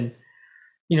attend and,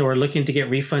 are looking to get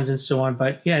refunds and so on.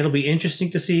 But yeah, it'll be interesting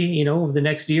to see, over the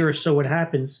next year or so what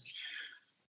happens.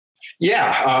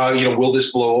 Yeah. Will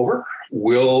this blow over?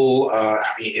 And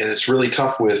it's really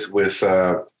tough with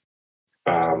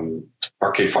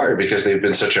Arcade Fire because they've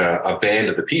been such a band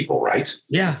of the people, right?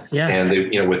 Yeah. And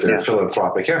they, with their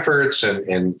philanthropic efforts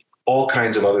and all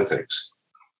kinds of other things.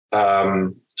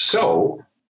 So,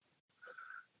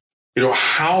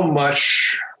 how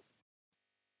much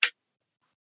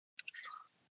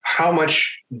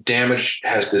damage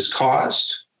has this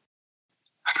caused?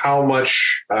 How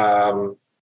much, and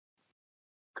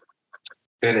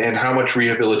how much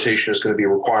rehabilitation is going to be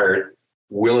required?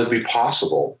 Will it be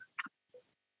possible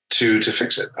to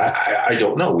fix it? I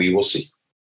don't know. We will see.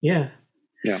 Yeah.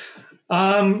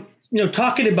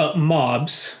 Talking about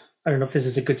mobs, I don't know if this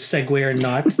is a good segue or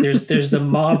not. There's the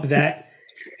mob that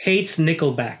hates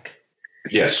Nickelback.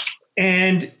 Yes.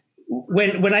 And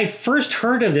when I first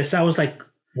heard of this, I was like,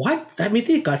 what? I mean,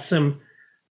 they got some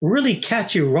really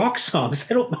catchy rock songs.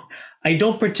 I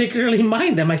don't particularly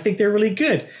mind them. I think they're really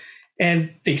good.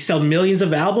 And they sell millions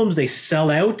of albums. They sell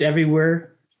out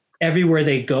everywhere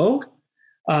they go.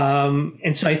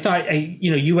 And so I thought,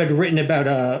 you had written about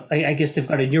I guess they've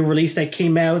got a new release that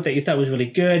came out that you thought was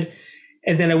really good.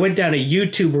 And then I went down a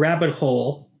YouTube rabbit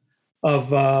hole of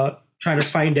trying to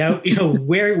find out,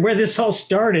 where this all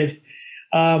started.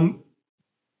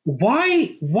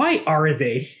 Why are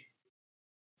they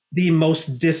the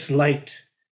most disliked?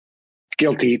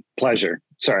 Guilty pleasure.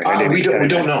 Sorry. We don't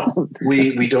know.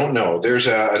 We don't know. There's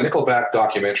a Nickelback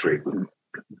documentary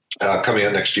coming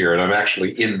out next year, and I'm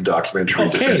actually in the documentary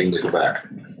defending Nickelback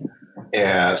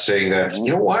and saying that,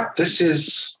 you know what,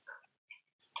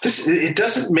 it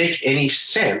doesn't make any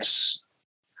sense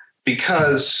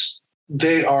because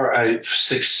they are a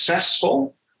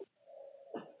successful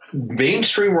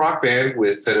mainstream rock band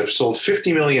that have sold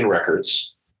 50 million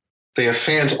records. They have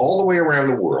fans all the way around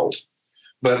the world,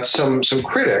 but some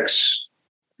critics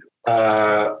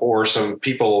or some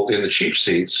people in the cheap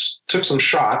seats took some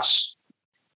shots.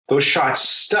 Those shots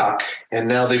stuck, and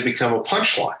now they've become a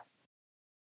punchline.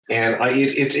 and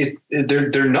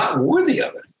they're not worthy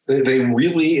of it. They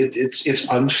really, it's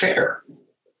unfair.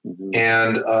 Mhm.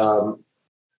 And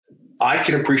I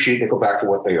can appreciate Nickelback for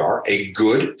what they are: a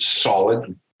good,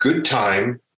 solid, good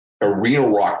time arena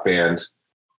rock band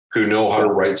who know how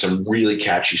to write some really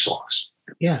catchy songs.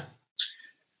 Yeah.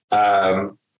 I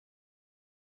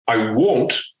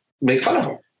won't make fun of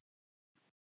them.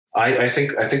 I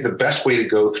think the best way to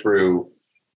go through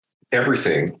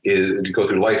everything is to go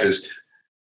through life is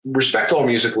respect all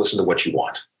music, listen to what you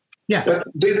want. Yeah. But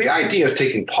the idea of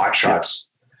taking pot shots,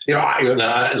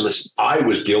 listen, I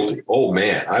was guilty. Oh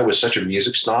man, I was such a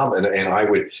music snob, and I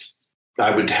would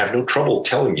have no trouble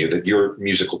telling you that your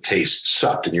musical taste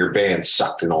sucked and your band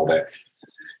sucked and all that.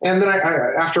 And then I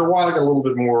after a while, I got a little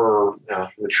bit more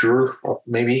mature,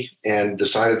 maybe, and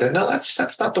decided that no,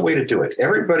 that's not the way to do it.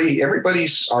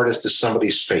 Everybody's artist is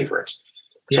somebody's favorite.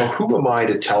 So who am I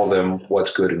to tell them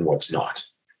what's good and what's not?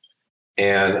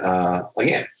 And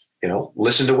again,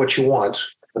 listen to what you want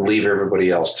and leave everybody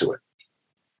else to it.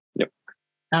 Yep.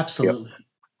 Absolutely.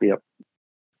 Yep.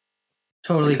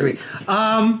 Totally agree.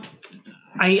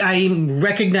 I'm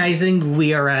recognizing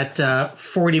we are at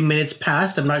 40 minutes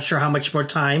past. I'm not sure how much more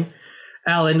time,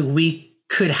 Alan, we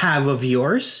could have of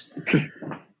yours.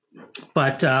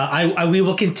 But we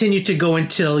will continue to go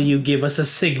until you give us a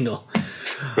signal.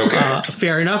 Okay.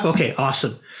 Fair enough. Okay,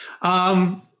 awesome.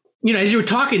 As you were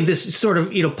talking, this sort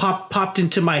of, popped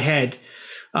into my head.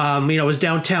 I was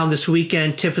downtown this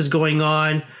weekend. TIFF is going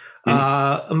on.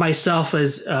 Myself,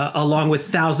 as along with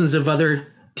thousands of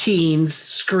other teens,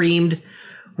 screamed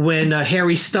when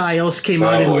Harry Styles came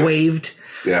out and waved.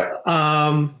 Yeah.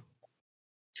 I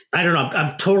don't know.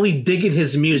 I'm totally digging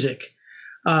his music.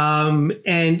 And,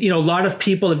 a lot of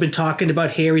people have been talking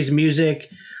about Harry's music.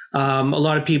 A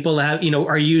lot of people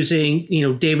are using,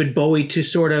 David Bowie to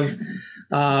sort of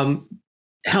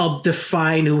help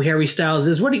define who Harry Styles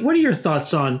is. What are your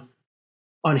thoughts on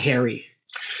Harry?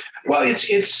 Well,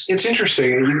 it's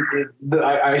interesting.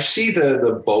 I see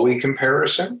the Bowie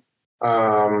comparison,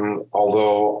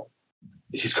 although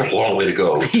he's got a long way to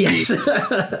go. Yes,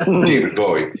 David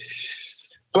Bowie.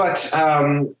 But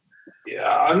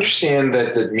understand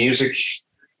that music,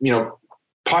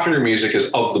 popular music is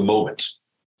of the moment.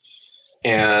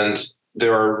 And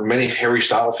there are many Harry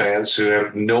Styles fans who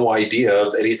have no idea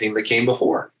of anything that came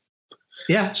before.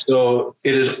 Yeah. So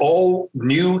it is all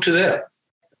new to them.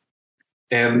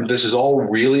 And this is all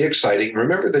really exciting.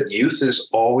 Remember that youth is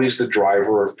always the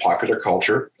driver of popular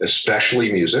culture,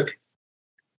 especially music.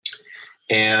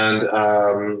 And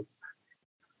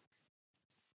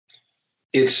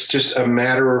it's just a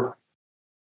matter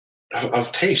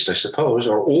of taste, I suppose,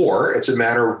 or it's a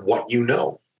matter of what you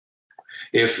know.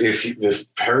 If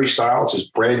Harry Styles is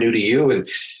brand new to you and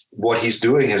what he's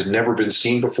doing has never been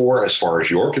seen before, as far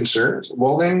as you're concerned,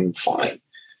 well, then fine.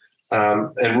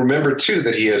 And remember, too,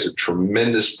 that he has a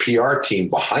tremendous PR team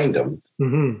behind him,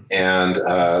 and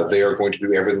they are going to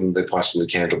do everything they possibly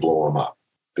can to blow him up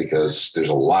because there's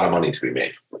a lot of money to be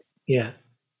made. Yeah.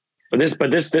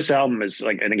 But this album is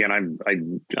like, and again,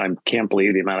 I can't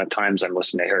believe the amount of times I'm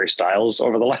listening to Harry Styles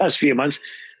over the last few months.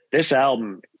 This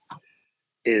album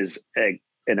is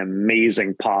an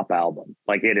amazing pop album.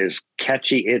 Like, it is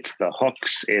catchy. It's the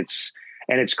hooks. It's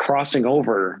crossing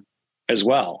over as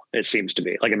well. It seems to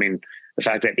be like, the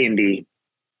fact that indie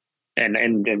and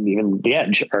even The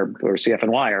Edge or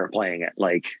CFNY are playing it.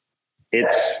 Like,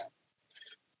 it's,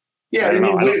 yeah. I don't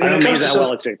know how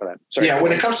well it's doing for that. Sorry. Yeah.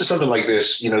 When it comes to something like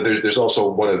this, there's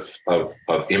also one of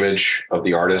image of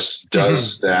the artist.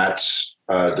 Does does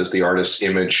the artist's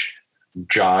image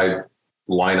jive,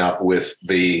 line up with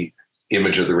the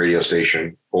image of the radio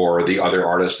station or the other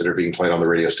artists that are being played on the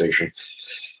radio station?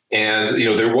 And,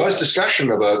 there was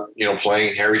discussion about,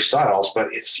 playing Harry Styles, but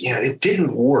it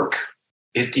didn't work.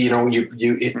 It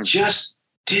just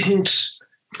didn't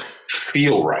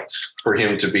feel right for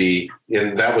him to be,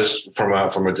 and that was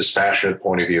from a dispassionate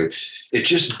point of view. It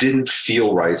just didn't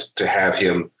feel right to have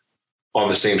him on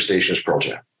the same station as Pearl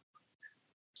Jam.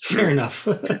 Fair enough.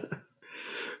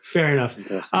 Fair enough.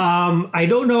 I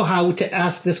don't know how to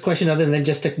ask this question other than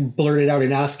just to blurt it out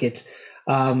and ask it.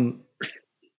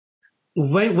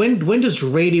 When does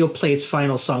radio play its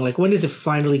final song? Like, when is it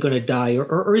finally going to die,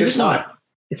 or is it not?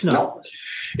 It's not. No,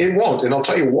 it won't, and I'll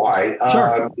tell you why.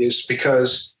 Sure. Is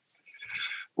because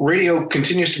radio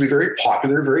continues to be very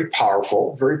popular, very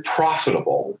powerful, very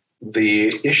profitable.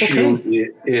 The issue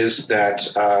is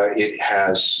that it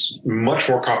has much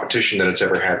more competition than it's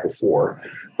ever had before.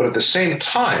 But at the same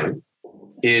time,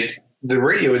 the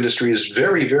radio industry is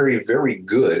very, very, very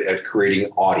good at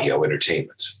creating audio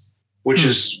entertainment. which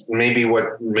is maybe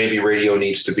radio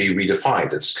needs to be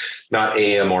redefined. It's not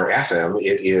AM or FM.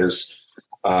 It is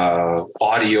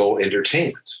audio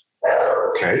entertainment.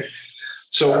 Okay.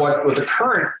 So what the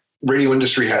current radio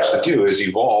industry has to do is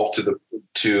evolve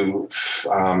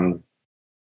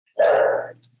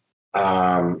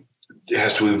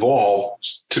has to evolve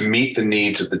to meet the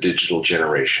needs of the digital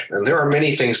generation. And there are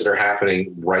many things that are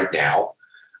happening right now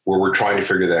where we're trying to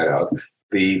figure that out.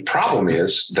 The problem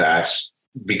is that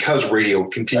because radio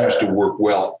continues to work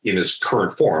well in its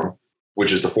current form,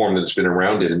 which is the form that it's been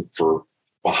around in for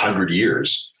 100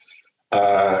 years,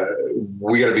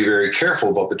 we got to be very careful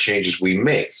about the changes we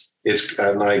make.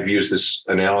 And I've used this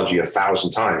analogy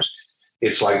 1,000 times.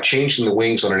 It's like changing the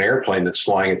wings on an airplane that's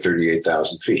flying at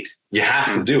 38,000 feet. You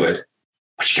have to do it,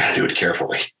 but you got to do it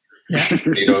carefully. Yeah.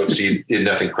 So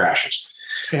nothing crashes.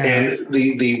 Yeah. And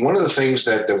the one of the things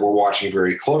that we're watching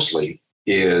very closely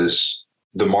is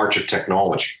the march of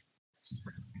technology.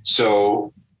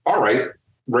 So, all right,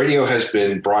 radio has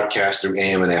been broadcast through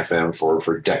AM and FM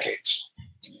for decades.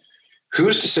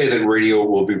 Who's to say that radio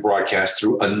will be broadcast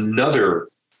through another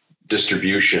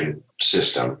distribution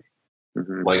system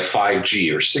like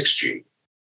 5G or 6G?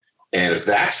 And if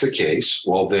that's the case,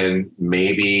 well, then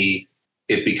maybe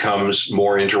it becomes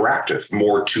more interactive,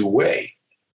 more two-way,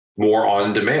 more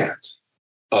on demand.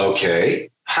 Okay,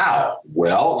 how?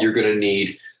 Well, you're going to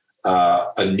need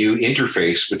a new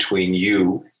interface between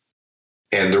you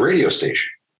and the radio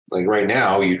station. Like right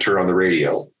now, you turn on the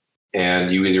radio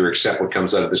and you either accept what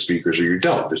comes out of the speakers or you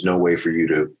don't. There's no way for you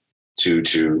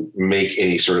to make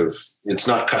any sort of, it's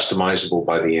not customizable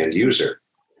by the end user.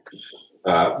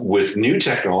 With new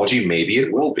technology, maybe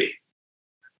it will be,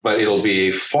 but it'll be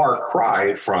a far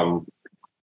cry from,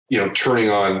 turning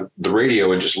on the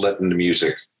radio and just letting the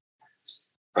music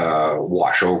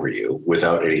wash over you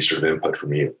without any sort of input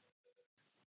from you.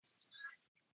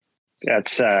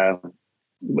 It's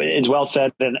well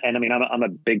said. And I mean, I'm a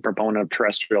big proponent of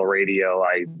terrestrial radio.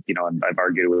 I've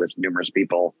argued with numerous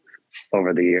people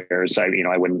over the years. I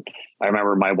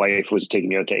remember my wife was taking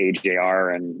me out to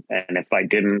AJR and if I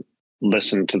didn't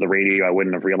listen to the radio, I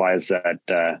wouldn't have realized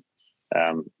that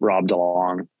Rob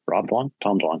DeLong,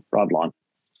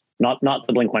 not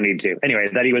the Blink-182. Anyway,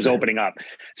 that he was opening up.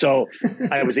 So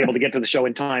I was able to get to the show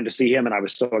in time to see him, and I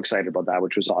was so excited about that,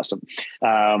 which was awesome.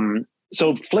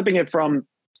 So flipping it from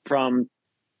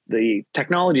the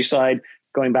technology side,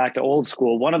 going back to old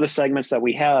school, one of the segments that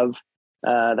we have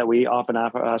that we often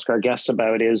ask our guests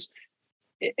about is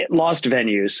lost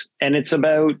venues, and it's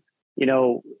about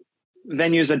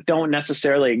venues that don't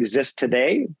necessarily exist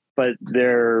today, but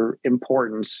their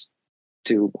importance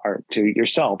to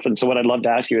yourself. And so what I'd love to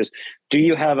ask you is, do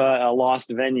you have a lost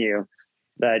venue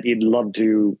that you'd love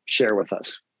to share with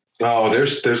us? Oh,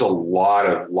 there's a lot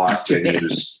of lost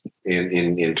venues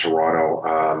in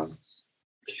Toronto.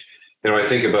 I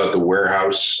think about the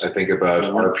Warehouse. I think about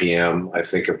RPM. I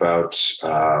think about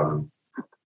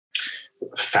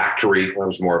Factory. That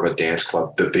was more of a dance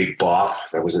club. The Big Bop.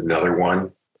 That was another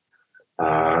one.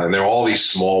 And there are all these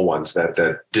small ones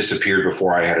that disappeared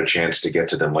before I had a chance to get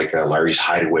to them, like Larry's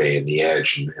Hideaway and The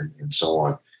Edge and so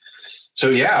on. So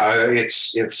yeah,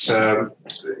 it's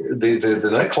the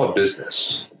nightclub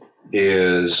business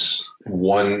is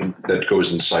one that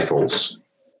goes in cycles.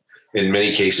 In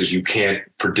many cases, you can't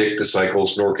predict the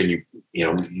cycles, nor can you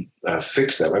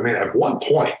fix them. I mean, at one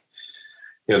point,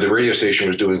 the radio station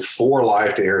was doing 4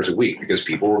 live to airs a week because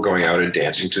people were going out and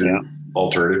dancing to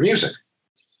alternative music.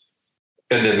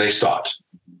 And then they stopped.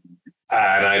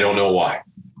 And I don't know why.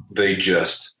 They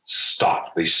just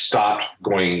stopped. They stopped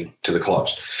going to the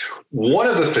clubs. One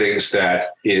of the things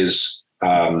that is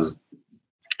a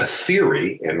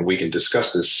theory, and we can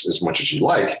discuss this as much as you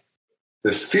like,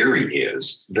 the theory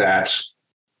is that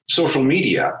social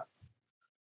media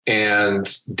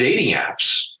and dating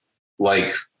apps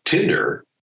like Tinder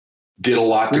did a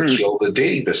lot to kill the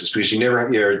dating business because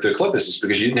the club business,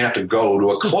 because you didn't have to go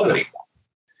to a club anymore.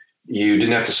 You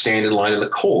didn't have to stand in line in the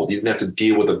cold. You didn't have to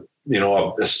deal with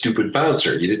a stupid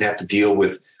bouncer. You didn't have to deal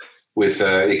with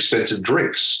expensive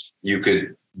drinks. You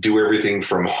could do everything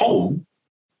from home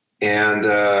and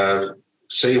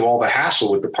save all the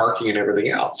hassle with the parking and everything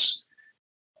else.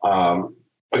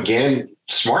 Again,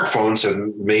 smartphones have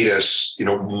made us,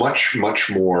 much, much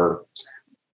more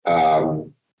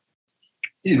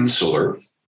insular.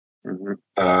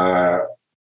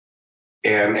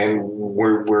 And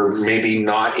we're maybe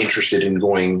not interested in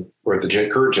going, or the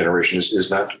current generation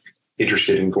is not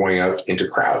interested in going out into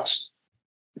crowds.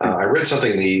 I read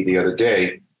something the other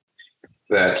day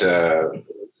that a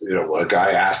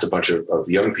guy asked a bunch of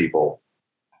young people,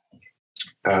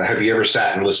 have you ever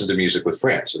sat and listened to music with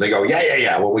friends? And they go,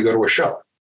 yeah, when we go to a show.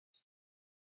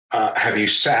 Have you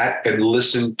sat and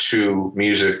listened to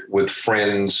music with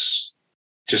friends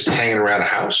just hanging around a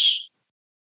house?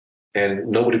 And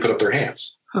nobody put up their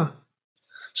hands. Huh.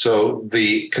 So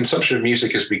the consumption of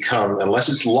music has become, unless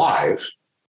it's live,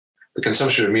 the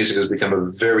consumption of music has become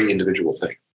a very individual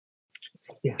thing.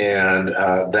 Yes. And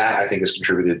that, I think, has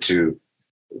contributed to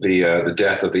the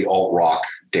death of the alt rock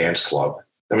dance club.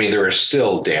 I mean, there are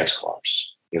still dance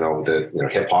clubs,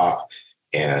 hip hop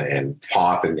and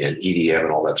pop and EDM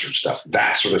and all that sort of stuff.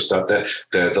 That sort of stuff,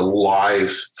 the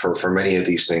live for many of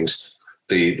these things,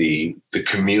 the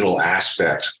communal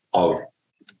aspect of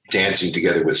dancing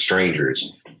together with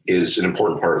strangers is an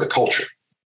important part of the culture.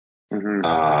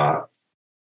 Mm-hmm.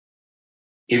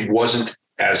 It wasn't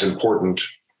as important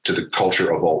to the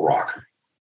culture of alt rock.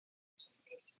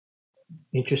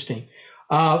 Interesting.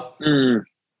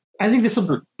 I think this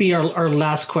will be our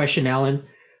last question, Alan.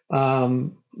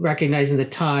 Recognizing the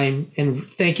time, and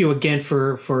thank you again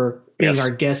for being our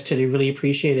guest today. Really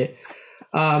appreciate it.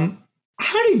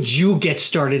 How did you get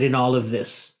started in all of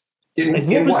this?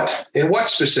 In what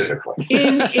specifically?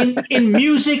 In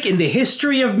music, in the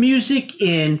history of music,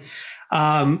 this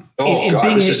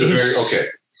is okay.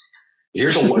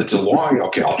 It's a long.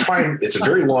 Okay, I'll try and it's a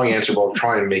very long answer, but I'll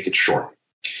try and make it short.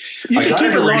 You can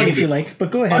keep it long if you like,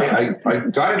 but go ahead. I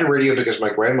got into radio because my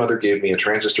grandmother gave me a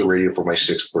transistor radio for my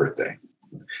 6th birthday,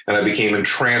 and I became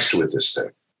entranced with this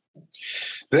thing.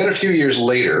 Then a few years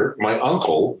later, my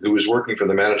uncle, who was working for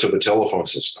the Manitoba telephone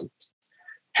system,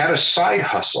 had a side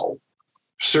hustle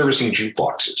servicing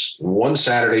jukeboxes. And one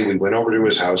Saturday, we went over to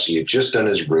his house. He had just done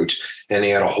his route, and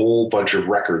he had a whole bunch of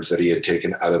records that he had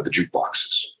taken out of the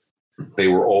jukeboxes. They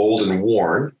were old and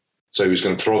worn, so he was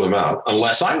going to throw them out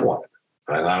unless I wanted them.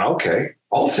 And I thought, okay,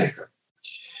 I'll take them.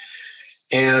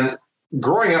 And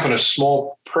growing up in a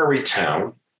small prairie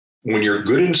town, when you're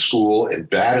good in school and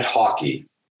bad at hockey,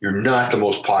 you're not the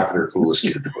most popular, coolest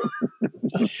kid in the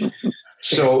world.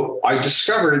 So I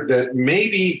discovered that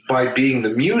maybe by being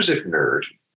the music nerd,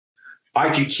 I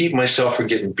could keep myself from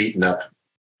getting beaten up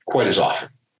quite as often.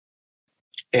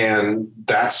 And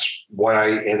that's what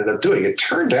I ended up doing. It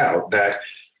turned out that,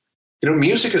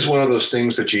 music is one of those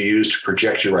things that you use to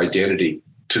project your identity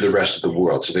to the rest of the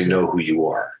world so they know who you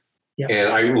are. Yep. And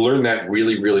I learned that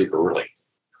really, really early.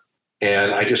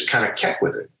 And I just kind of kept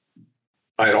with it.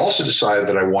 I had also decided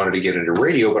that I wanted to get into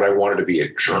radio, but I wanted to be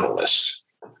a journalist.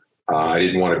 I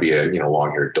didn't want to be a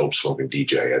long-haired dope smoking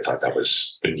DJ. I thought that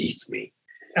was beneath me.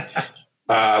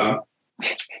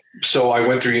 So I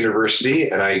went through university,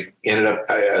 and I ended up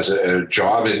as a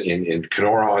job in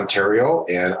Kenora, Ontario,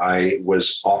 and I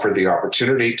was offered the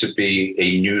opportunity to be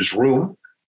a newsroom,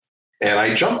 and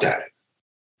I jumped at it,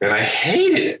 and I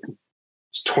hated it.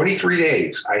 It's 23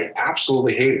 days. I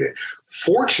absolutely hated it.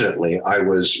 Fortunately, I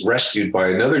was rescued by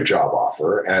another job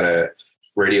offer at a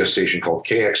radio station called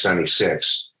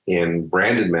KX96 in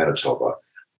Brandon, Manitoba,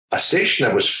 a station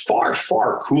that was far,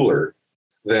 far cooler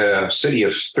than a city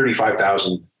of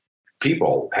 35,000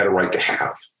 people had a right to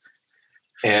have.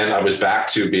 And I was back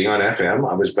to being on FM.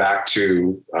 I was back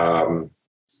to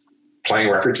playing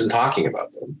records and talking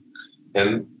about them.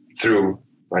 And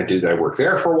I worked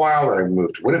there for a while, then I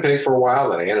moved to Winnipeg for a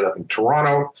while, then I ended up in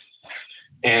Toronto.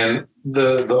 And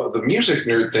the music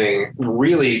nerd thing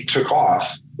really took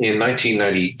off in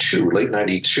 1992, late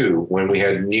 92, when we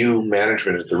had new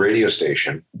management at the radio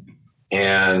station.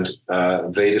 And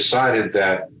they decided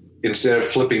that instead of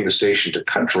flipping the station to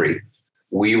country,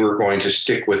 we were going to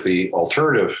stick with the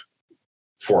alternative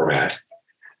format,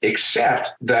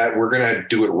 except that we're going to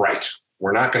do it right.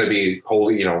 We're not going to be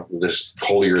holy, this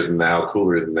holier than thou,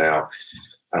 cooler than thou.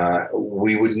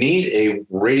 We would need a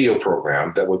radio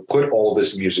program that would put all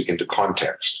this music into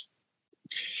context.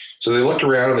 So they looked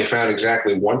around and they found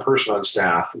exactly one person on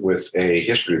staff with a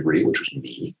history degree, which was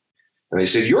me. And they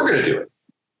said, "You're going to do it."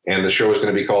 And the show is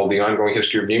going to be called The Ongoing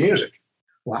History of New Music.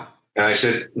 Wow. And I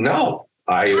said, "No,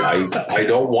 I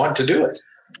don't want to do it.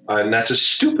 And that's a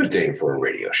stupid thing for a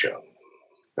radio show."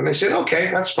 And they said, "Okay,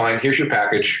 that's fine. Here's your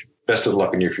package. Best of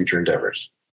luck in your future endeavors."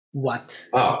 What?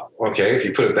 Oh, okay. If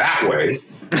you put it that way.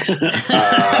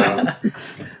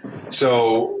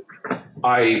 So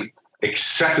I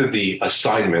accepted the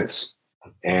assignment,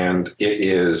 and it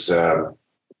is,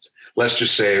 let's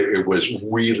just say it was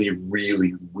really,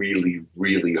 really, really,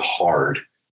 really hard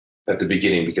at the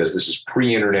beginning because this is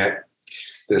pre-internet.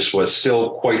 This was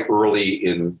still quite early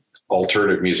in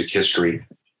alternative music history.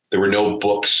 There were no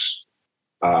books.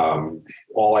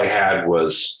 All I had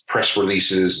was press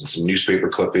releases and some newspaper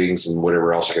clippings and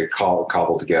whatever else I could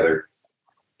cobble together.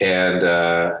 And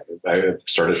I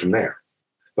started from there.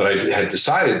 But I had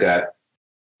decided that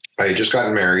I had just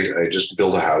gotten married. I had just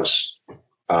built a house.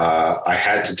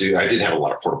 I didn't have a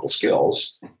lot of portable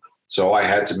skills. So I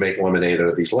had to make lemonade out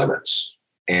of these lemons.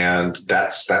 And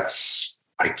that's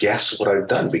I guess what I've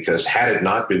done, because had it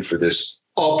not been for this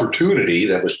opportunity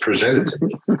that was presented to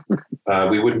me,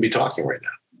 we wouldn't be talking right now.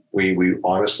 We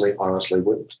honestly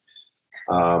wouldn't.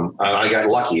 And I got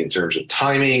lucky in terms of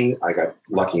timing. I got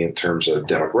lucky in terms of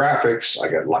demographics. I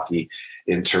got lucky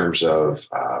in terms of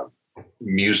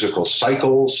musical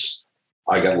cycles.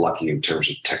 I got lucky in terms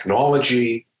of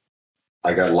technology.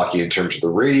 I got lucky in terms of the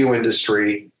radio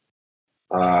industry.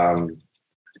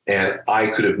 And I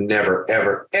could have never,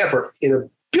 ever, ever in a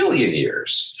billion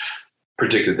years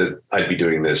predicted that I'd be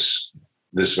doing these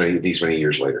many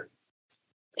years later.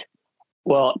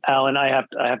 Well, Alan, I have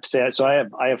to say, so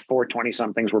I have 4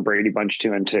 20-somethings. We're Brady Bunch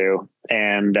 2 and 2.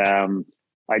 And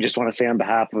I just want to say on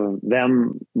behalf of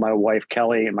them, my wife,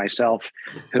 Kelly, and myself,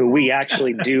 who we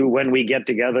actually do, when we get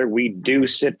together, we do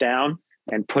sit down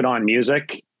and put on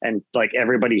music, and like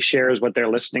everybody shares what they're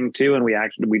listening to. And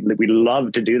we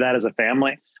love to do that as a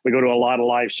family. We go to a lot of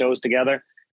live shows together,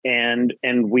 and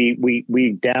we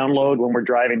download, when we're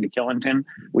driving to Killington,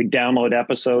 we download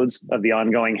episodes of The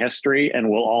Ongoing History, and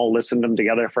we'll all listen to them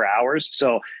together for hours.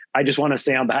 So I just want to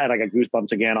say on behalf, I got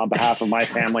goosebumps again, on behalf of my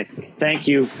family, thank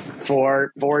you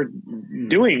for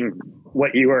doing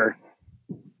what you were,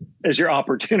 as your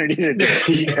opportunity to do,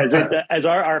 as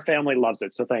our family loves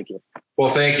it. So thank you. Well,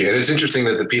 thank you. And it's interesting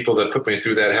that the people that put me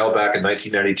through that hell back in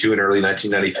 1992 and early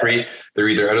 1993, they're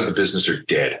either out of the business or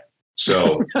dead.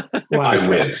 So wow. I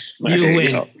win. You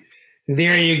win.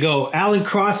 There you go. Alan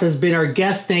Cross has been our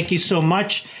guest. Thank you so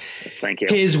much. Yes, thank you.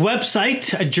 His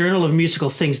website, a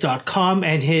journalofmusicalthings.com,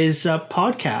 and his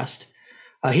podcast,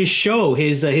 his show,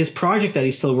 his project that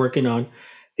he's still working on,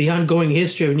 The Ongoing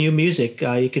History of New Music.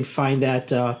 You can find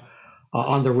that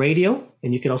on the radio,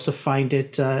 and you can also find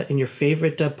it in your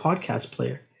favorite podcast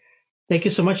player. Thank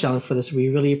you so much, Alan, for this. We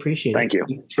really appreciate it. Thank you.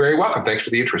 You're very welcome. Thanks for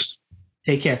the interest.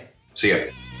 Take care. See ya.